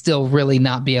and still really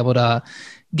not be able to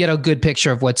get a good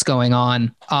picture of what's going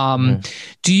on.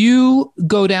 Do you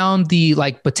go down the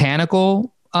like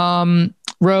botanical,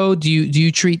 road? Do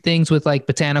you treat things with like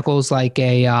botanicals, like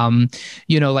a,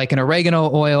 like an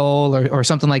oregano oil or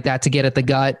something like that to get at the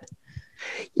gut?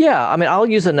 Yeah, I mean, I'll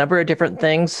use a number of different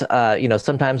things.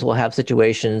 Sometimes we'll have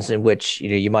situations in which,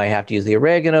 you might have to use the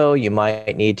oregano. You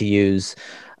might need to use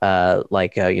some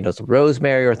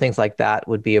rosemary or things like that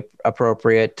would be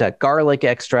appropriate. Garlic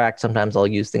extract, sometimes I'll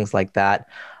use things like that.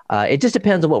 It just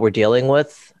depends on what we're dealing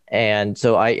with. And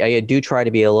so I do try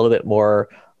to be a little bit more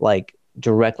like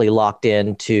directly locked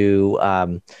into,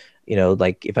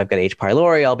 like if I've got H.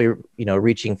 pylori, I'll be,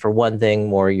 reaching for one thing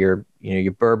more, your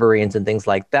berberines and things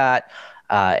like that.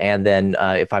 And then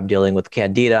if I'm dealing with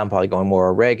candida, I'm probably going more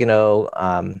oregano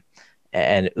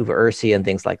and uva ursi and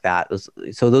things like that.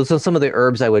 So those are some of the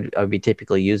herbs I would be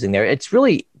typically using there. It's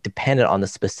really dependent on the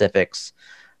specifics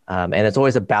And it's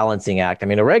always a balancing act. I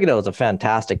mean, oregano is a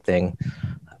fantastic thing,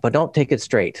 but don't take it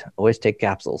straight. Always take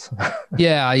capsules.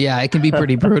 Yeah, it can be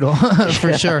pretty brutal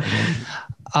for sure.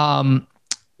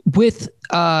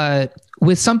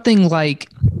 With something like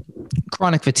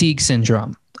chronic fatigue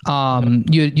syndrome,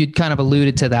 you'd kind of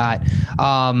alluded to that.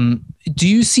 Do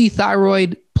you see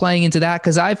thyroid playing into that?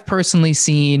 Because I've personally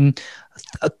seen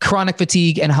chronic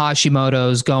fatigue and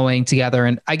Hashimoto's going together.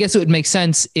 And I guess it would make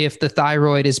sense if the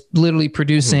thyroid is literally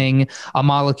producing a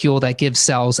molecule that gives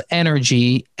cells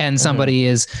energy and somebody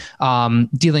is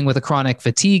dealing with a chronic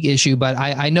fatigue issue. But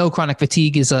I know chronic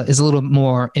fatigue is a little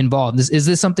more involved. Is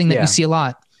this something that you see a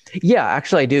lot? Yeah,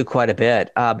 actually, I do quite a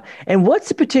bit. And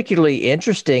what's particularly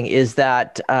interesting is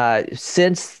that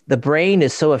since the brain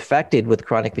is so affected with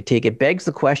chronic fatigue, it begs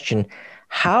the question,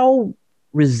 how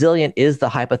resilient is the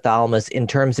hypothalamus in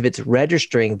terms of its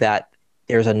registering that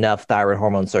there's enough thyroid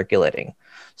hormone circulating?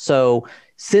 So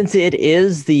since it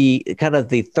is the kind of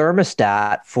the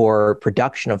thermostat for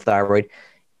production of thyroid,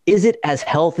 is it as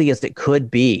healthy as it could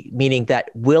be? Meaning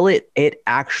that will it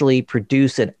actually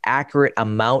produce an accurate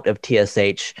amount of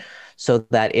TSH so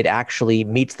that it actually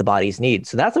meets the body's needs?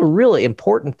 So that's a really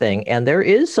important thing. And there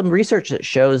is some research that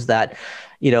shows that,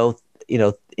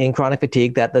 in chronic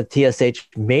fatigue, that the TSH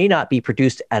may not be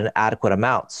produced at an adequate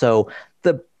amount. So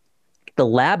the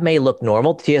lab may look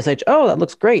normal, TSH, oh, that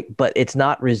looks great, but it's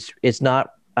not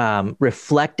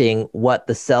reflecting what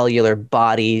the cellular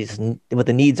bodies, what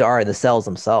the needs are in the cells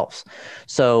themselves.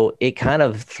 So it kind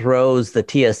of throws the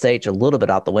TSH a little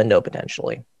bit out the window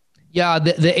potentially. Yeah,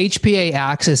 the HPA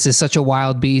axis is such a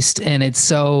wild beast, and it's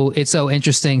so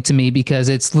interesting to me because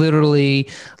it's literally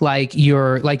like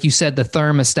like you said, the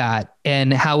thermostat,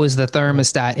 and how is the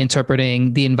thermostat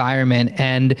interpreting the environment,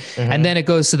 and then it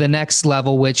goes to the next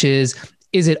level, which is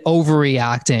it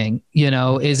overreacting?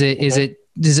 Is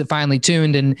it finely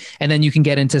tuned? And then you can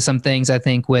get into some things, I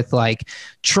think, with like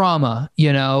trauma,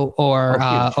 or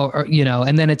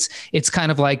and then it's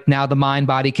kind of like now the mind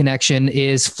body connection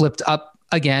is flipped up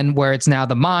again, where it's now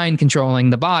the mind controlling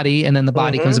the body, and then the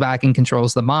body comes back and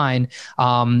controls the mind.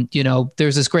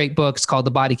 There's this great book. It's called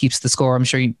The Body Keeps the Score. I'm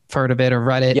sure you've heard of it or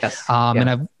read it. Yes. And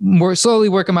I'm more slowly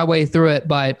working my way through it,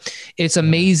 but it's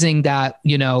amazing that,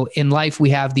 in life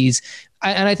we have these,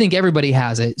 and I think everybody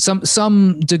has it,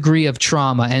 some degree of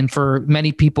trauma. And for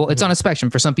many people, it's on a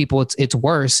spectrum. For some people, it's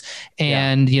worse.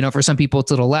 And, for some people, it's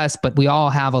a little less, but we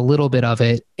all have a little bit of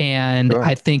it. And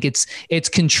I think it's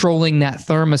controlling that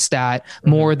thermostat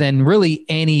more than really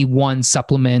any one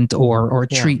supplement or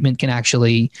treatment can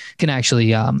actually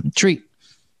treat.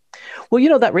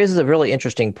 Well, that raises a really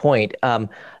interesting point.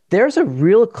 There's a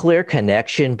real clear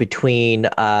connection between,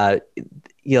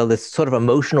 this sort of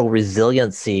emotional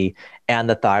resiliency and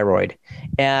the thyroid.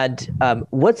 And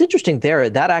what's interesting there,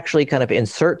 that actually kind of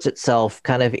inserts itself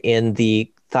kind of in the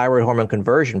thyroid hormone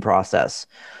conversion process.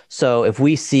 So if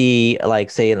we see, like,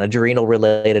 say, an adrenal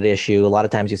related issue, a lot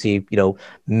of times you see,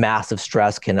 massive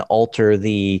stress can alter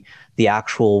the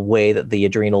actual way that the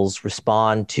adrenals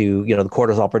respond to, the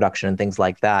cortisol production and things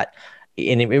like that.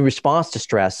 In response to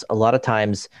stress, a lot of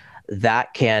times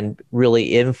that can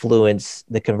really influence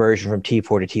the conversion from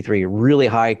T4 to T3. Really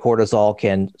high cortisol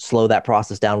can slow that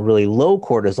process down. Really low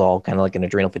cortisol, kind of like an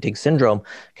adrenal fatigue syndrome,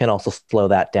 can also slow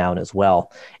that down as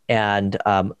well. And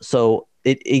so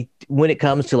when it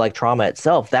comes to like trauma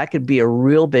itself, that could be a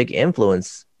real big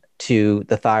influence to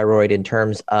the thyroid in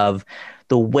terms of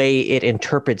the way it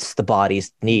interprets the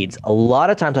body's needs. A lot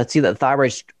of times I see that the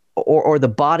thyroid or the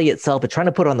body itself is trying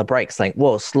to put on the brakes, saying,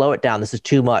 whoa, slow it down. This is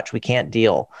too much. We can't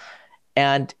deal.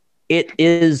 And it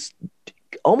is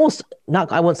almost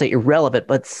not, I wouldn't say irrelevant,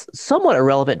 but somewhat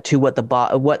irrelevant to what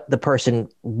the person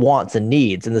wants and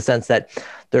needs, in the sense that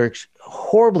they're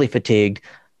horribly fatigued,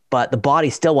 but the body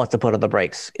still wants to put on the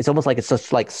brakes. It's almost like it's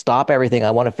just like, stop everything.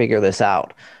 I want to figure this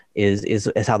out, is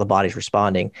how the body's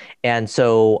responding. And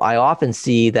so I often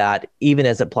see that, even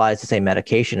as it applies to, say,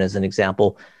 medication as an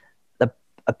example,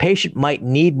 a patient might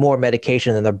need more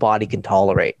medication than their body can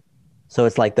tolerate. So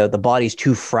it's like the body's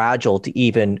too fragile to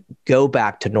even go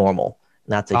back to normal.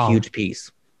 And that's a huge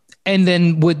piece. And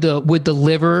then would the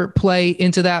liver play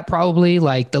into that? Probably,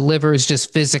 like the liver is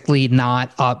just physically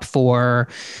not up for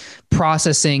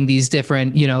processing these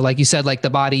different, like you said, like the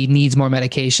body needs more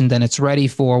medication than it's ready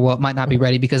for. Well, it might not be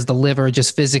ready because the liver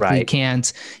just physically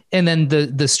can't. And then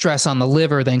the stress on the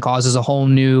liver then causes a whole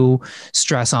new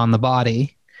stress on the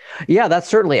body. Yeah, that's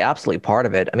certainly absolutely part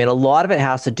of it. I mean, a lot of it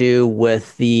has to do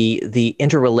with the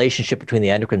interrelationship between the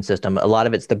endocrine system. A lot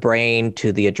of it's the brain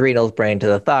to the adrenals, brain to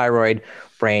the thyroid,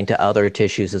 brain to other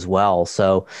tissues as well.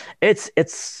 So it's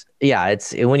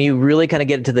when you really kind of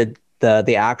get into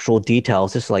the actual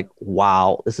details, just like,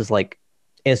 wow, this is like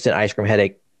instant ice cream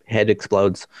headache. Head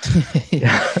explodes.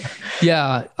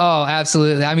 Yeah. Oh,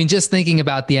 absolutely. I mean, just thinking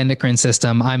about the endocrine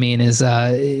system, I mean, it's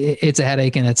a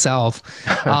headache in itself.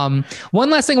 One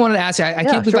last thing I wanted to ask you, I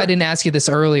can't believe I didn't ask you this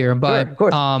earlier, but, of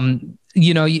course.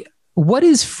 you know, what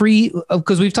is free?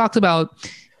 Because we've talked about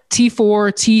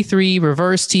T4, T3,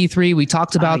 reverse T3. We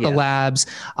talked about the labs,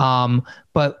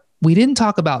 but we didn't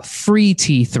talk about free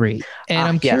T3. And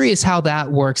I'm curious how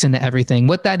that works into everything,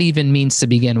 what that even means to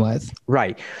begin with.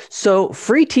 Right. So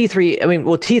free T3, I mean,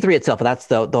 well, T3 itself, that's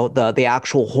the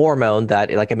actual hormone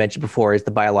that, like I mentioned before, is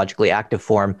the biologically active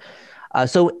form.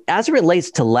 So as it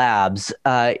relates to labs,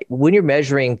 when you're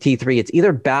measuring T3, it's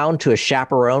either bound to a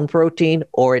chaperone protein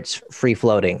or it's free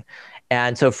floating.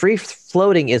 And so free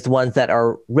floating is the ones that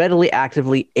are readily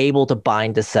actively able to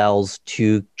bind to cells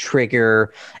to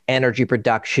trigger energy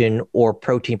production or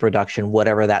protein production,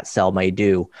 whatever that cell may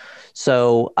do.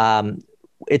 So I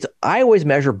always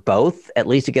measure both, at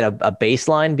least to get a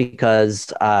baseline,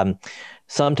 because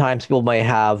sometimes people may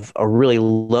have a really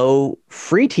low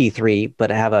free T3, but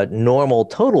have a normal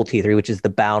total T3, which is the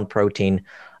bound protein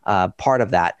part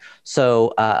of that.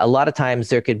 So a lot of times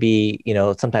there could be,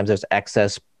 sometimes there's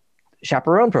excess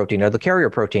chaperone protein or the carrier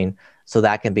protein. So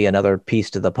that can be another piece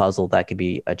to the puzzle that could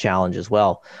be a challenge as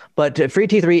well. But free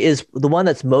T3 is the one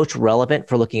that's most relevant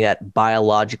for looking at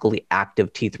biologically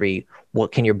active T3.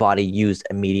 What can your body use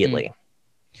immediately?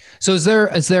 So is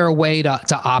there a way to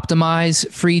optimize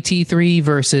free T3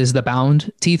 versus the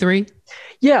bound T3?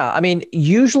 Yeah, I mean,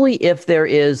 usually if there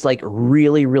is like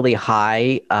really, really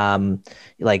high,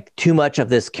 like too much of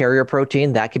this carrier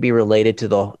protein, that could be related to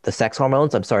the sex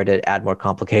hormones. I'm sorry to add more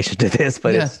complication to this,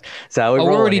 but we're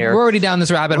already down this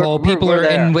rabbit hole. People are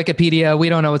in Wikipedia. We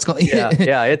don't know what's going.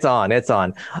 Yeah, it's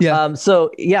on. Yeah.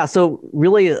 So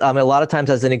really, a lot of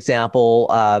times, as an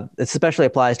example, this especially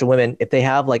applies to women. If they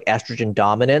have like estrogen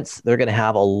dominance, they're going to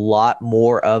have a lot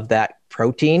more of that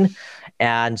protein.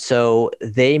 And so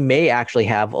they may actually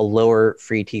have a lower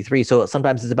free T3. So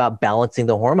sometimes it's about balancing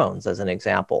the hormones, as an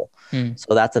example.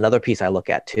 So that's another piece I look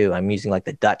at too. I'm using like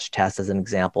the Dutch test as an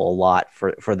example a lot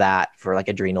for that, for like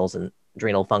adrenals and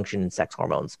adrenal function and sex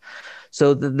hormones.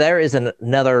 So there is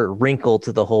another wrinkle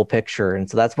to the whole picture. And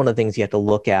so that's one of the things you have to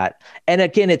look at. And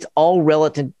again, it's all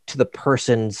relative to the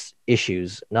person's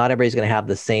issues. Not everybody's going to have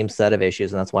the same set of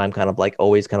issues. And that's why I'm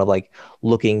always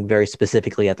looking very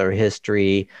specifically at their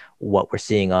history, what we're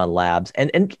seeing on labs.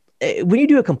 And when you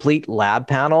do a complete lab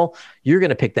panel, you're going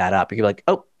to pick that up. You're like,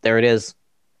 oh, there it is.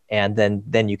 And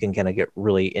then you can kind of get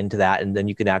really into that. And then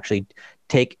you can actually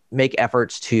make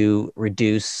efforts to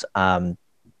reduce elevated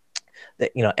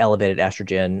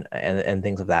estrogen and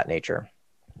things of that nature.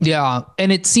 Yeah.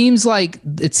 And it seems like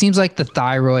the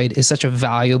thyroid is such a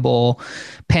valuable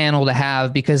panel to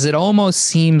have, because it almost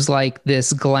seems like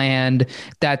this gland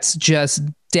that's just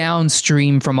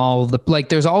downstream from all of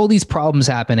there's all these problems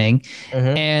happening,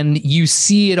 and you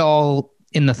see it all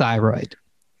in the thyroid.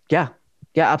 Yeah.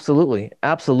 Yeah, absolutely.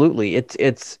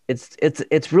 It's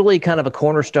really kind of a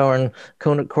cornerstone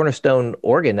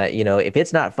organ that, if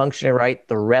it's not functioning right,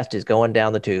 the rest is going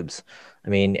down the tubes. I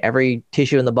mean, every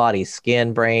tissue in the body,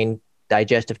 skin, brain,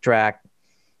 digestive tract,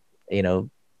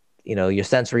 your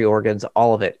sensory organs,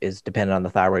 all of it is dependent on the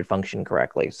thyroid function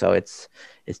correctly. So it's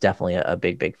definitely a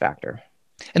big, big factor.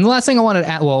 And the last thing I wanted to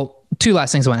add, two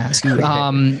last things I want to ask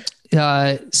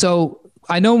you. So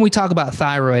I know when we talk about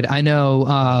thyroid, I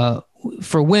know,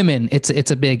 for women, it's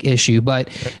a big issue, but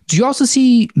do you also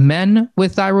see men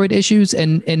with thyroid issues?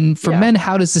 And for men,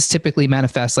 how does this typically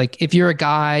manifest? Like if you're a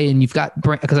guy and you've got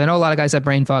because I know a lot of guys have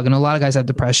brain fog and a lot of guys have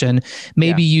depression,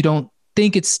 maybe you don't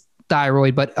think it's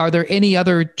thyroid, but are there any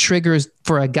other triggers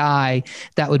for a guy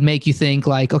that would make you think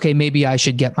like, okay, maybe I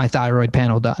should get my thyroid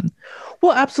panel done?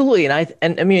 Well, absolutely.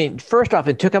 And I mean, first off,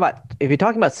 if you're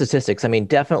talking about statistics, I mean,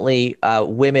 definitely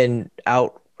women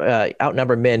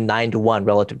outnumber men 9-1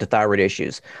 relative to thyroid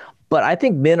issues. But I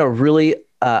think men are really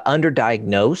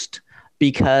underdiagnosed,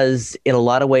 because in a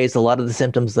lot of ways, a lot of the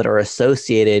symptoms that are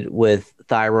associated with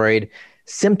thyroid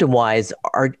symptom-wise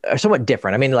are somewhat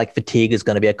different. I mean, like fatigue is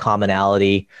going to be a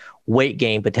commonality, weight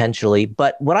gain potentially.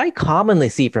 But what I commonly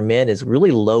see for men is really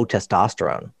low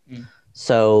testosterone.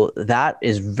 So that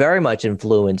is very much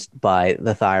influenced by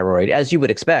the thyroid, as you would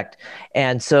expect.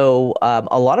 And so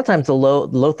a lot of times the low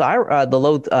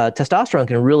testosterone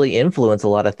can really influence a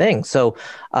lot of things. So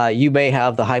you may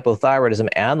have the hypothyroidism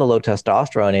and the low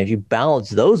testosterone. And if you balance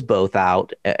those both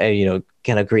out, kind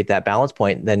of create that balance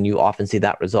point, then you often see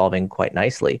that resolving quite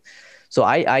nicely. So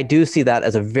I do see that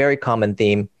as a very common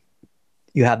theme.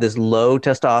 You have this low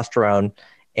testosterone,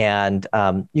 and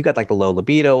you got like the low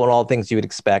libido and all the things you would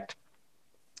expect.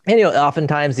 And,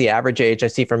 oftentimes the average age I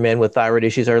see for men with thyroid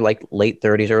issues are like late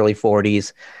 30s, early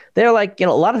 40s. They're like, a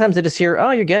lot of times they just hear,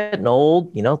 oh, you're getting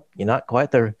old. You're not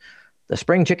quite the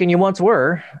spring chicken you once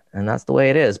were. And that's the way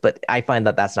it is. But I find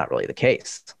that that's not really the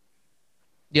case.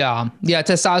 Yeah. Yeah.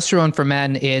 Testosterone for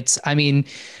men,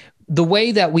 the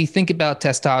way that we think about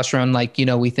testosterone, like,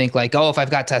 we think like, oh, if I've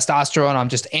got testosterone, I'm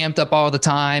just amped up all the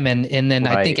time. And then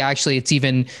I think actually it's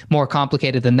even more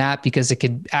complicated than that, because it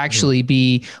could actually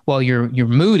be, well, you're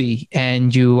moody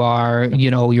and you are,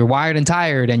 you're wired and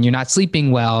tired and you're not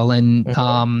sleeping well. And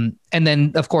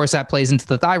then of course that plays into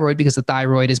the thyroid, because the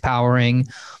thyroid is powering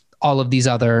all of these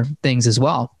other things as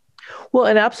well. Well,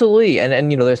 and absolutely.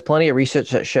 And there's plenty of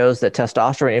research that shows that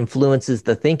testosterone influences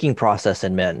the thinking process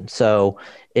in men. So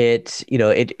it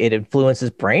influences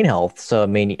brain health. So,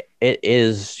 it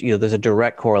is, there's a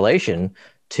direct correlation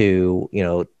to,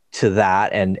 to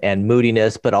that and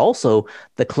moodiness, but also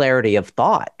the clarity of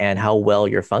thought and how well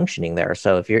you're functioning there.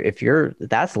 So if you're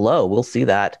that's low, we'll see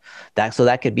that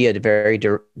could be a very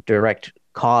direct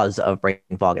cause of brain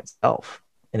fog itself,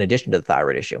 in addition to the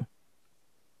thyroid issue.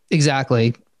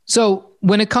 Exactly. So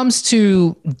when it comes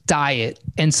to diet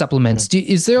and supplements,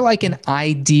 is there like an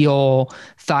ideal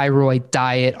thyroid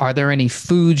diet? Are there any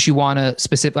foods you want to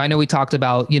specifically? I know we talked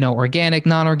about, organic,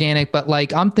 non-organic, but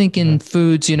like I'm thinking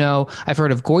foods, I've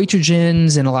heard of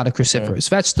goitrogens and a lot of cruciferous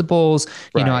vegetables.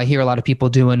 Right. I hear a lot of people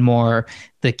doing more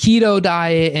the keto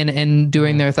diet and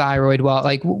doing their thyroid well.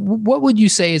 Like, what would you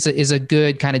say is a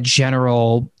good kind of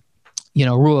general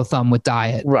rule of thumb with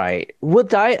diet? Right. With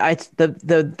diet,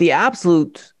 the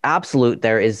absolute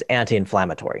there is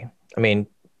anti-inflammatory.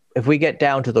 If we get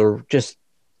down to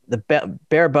the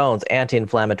bare bones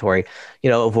anti-inflammatory,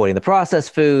 avoiding the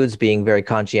processed foods, being very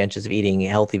conscientious of eating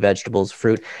healthy vegetables,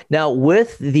 fruit. Now,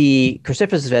 with the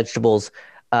cruciferous vegetables,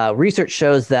 research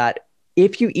shows that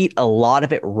if you eat a lot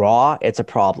of it raw, it's a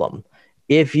problem.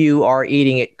 If you are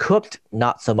eating it cooked,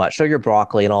 not so much. So your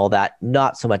broccoli and all that,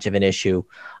 not so much of an issue,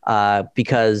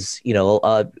 because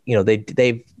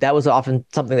that was often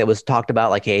something that was talked about,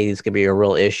 like, hey, this could be a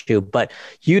real issue, but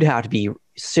you'd have to be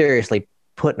seriously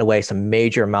putting away some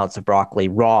major amounts of broccoli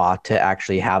raw to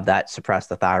actually have that suppress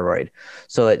the thyroid.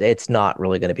 So it's not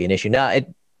really going to be an issue. Now,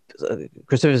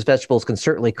 cruciferous vegetables can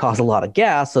certainly cause a lot of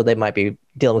gas, so they might be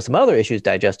dealing with some other issues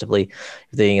digestively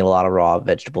if they're eating a lot of raw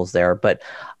vegetables there. But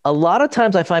a lot of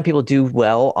times I find people do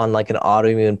well on like an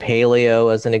autoimmune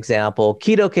paleo, as an example.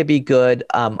 Keto could be good.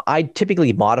 I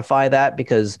typically modify that,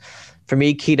 because for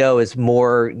me, keto is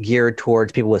more geared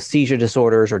towards people with seizure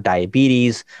disorders or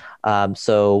diabetes.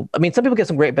 So, some people get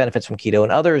some great benefits from keto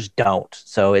and others don't.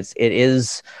 So it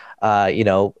is,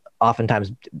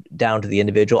 oftentimes down to the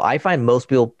individual. I find most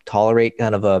people tolerate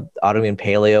kind of a autoimmune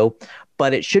paleo,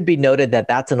 but it should be noted that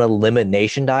that's an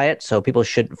elimination diet. So people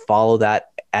shouldn't follow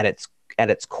that at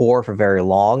its core for very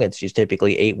long. It's just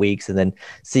typically 8 weeks and then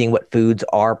seeing what foods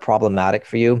are problematic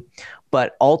for you.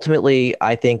 But ultimately,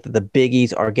 I think that the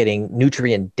biggies are getting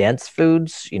nutrient-dense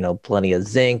foods. Plenty of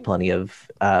zinc, plenty of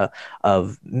other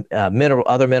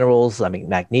minerals.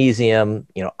 Magnesium.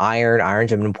 Iron.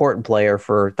 Iron's an important player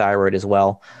for thyroid as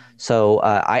well. So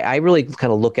I really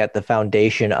kind of look at the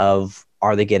foundation of,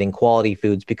 are they getting quality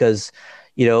foods? Because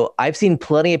I've seen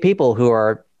plenty of people who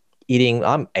are eating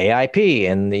AIP,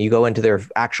 and you go into their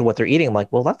actual what they're eating. I'm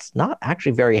like, well, that's not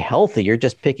actually very healthy. You're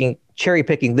just cherry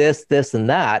picking this, and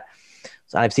that.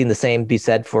 So I've seen the same be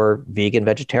said for vegan,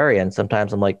 vegetarian.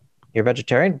 Sometimes I'm like, you're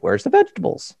vegetarian? Where's the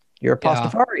vegetables? You're a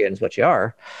pastafarian is what you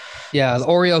are. Yeah, the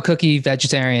Oreo cookie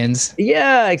vegetarians.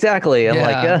 Yeah, exactly. I'm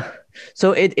like,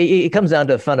 so it comes down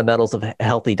to fundamentals of a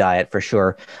healthy diet for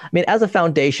sure. As a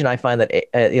foundation, I find that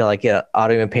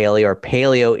autoimmune paleo or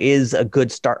paleo is a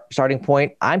good starting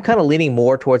point. I'm kind of leaning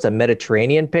more towards a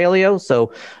Mediterranean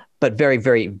paleo, but very,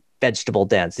 very vegetable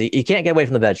dense. You can't get away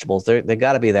from the vegetables; they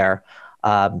got to be there.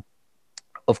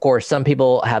 Of course, some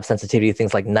people have sensitivity to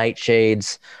things like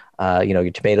nightshades,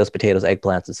 your tomatoes, potatoes,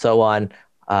 eggplants, and so on.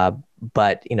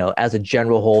 But as a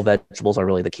general whole, vegetables are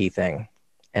really the key thing,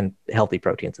 and healthy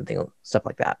proteins and stuff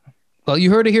like that. Well,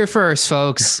 you heard it here first,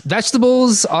 folks.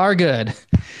 Vegetables are good.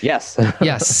 Yes.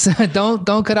 Yes. Don't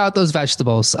cut out those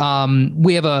vegetables.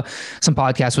 We have some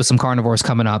podcasts with some carnivores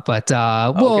coming up, but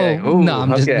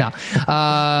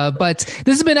but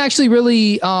this has been actually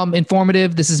really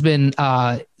informative. This has been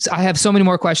I have so many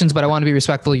more questions, but I want to be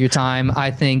respectful of your time.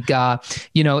 I think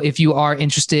if you are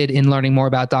interested in learning more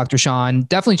about Dr. Shawn,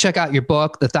 definitely check out your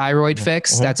book, The Thyroid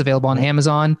Fix. That's available on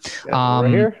Amazon. Right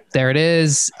here. There it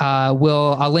is.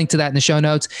 I'll link to that in the show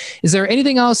notes. Is there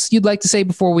anything else you'd like to say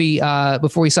before we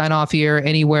sign off here?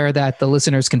 Anywhere that the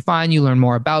listeners can find you, learn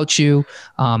more about you,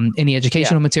 any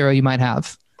educational material you might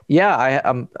have?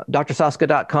 I'm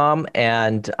drsoszka.com,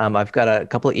 and I've got a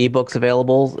couple of ebooks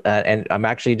available, and I'm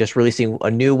actually just releasing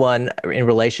a new one in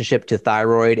relationship to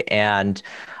thyroid and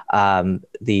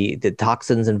the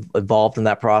toxins involved in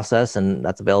that process, and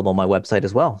that's available on my website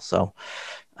as well. So,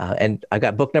 and I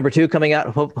got book number 2 coming out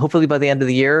hopefully by the end of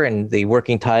the year, and the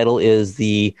working title is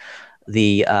the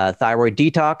Thyroid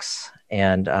Detox,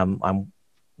 and I'm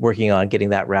working on getting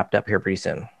that wrapped up here pretty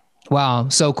soon. Wow.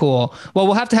 So cool. Well,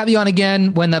 we'll have to have you on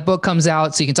again when that book comes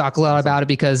out so you can talk a lot about it,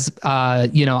 because,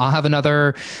 I'll have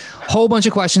another whole bunch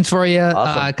of questions for you,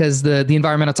 because the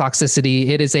environmental toxicity,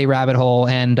 it is a rabbit hole,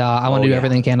 and I want to do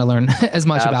everything I can to learn as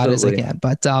much about it as I can.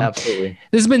 But this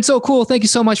has been so cool. Thank you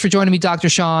so much for joining me, Dr.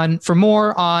 Shawn. For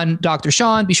more on Dr.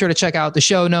 Shawn, be sure to check out the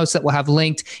show notes that we'll have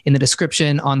linked in the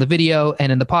description on the video and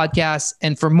in the podcast.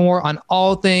 And for more on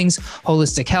all things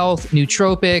holistic health,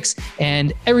 nootropics,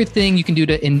 and everything you can do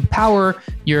to empower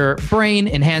your brain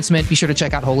enhancement, be sure to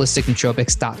check out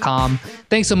holisticnootropics.com.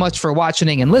 Thanks so much for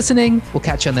watching and listening. We'll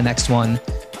catch you on the next one.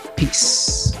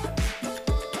 Peace.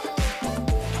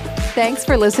 Thanks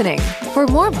for listening. For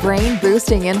more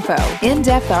brain-boosting info,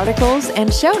 in-depth articles,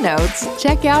 and show notes,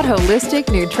 check out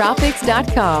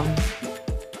holisticnootropics.com.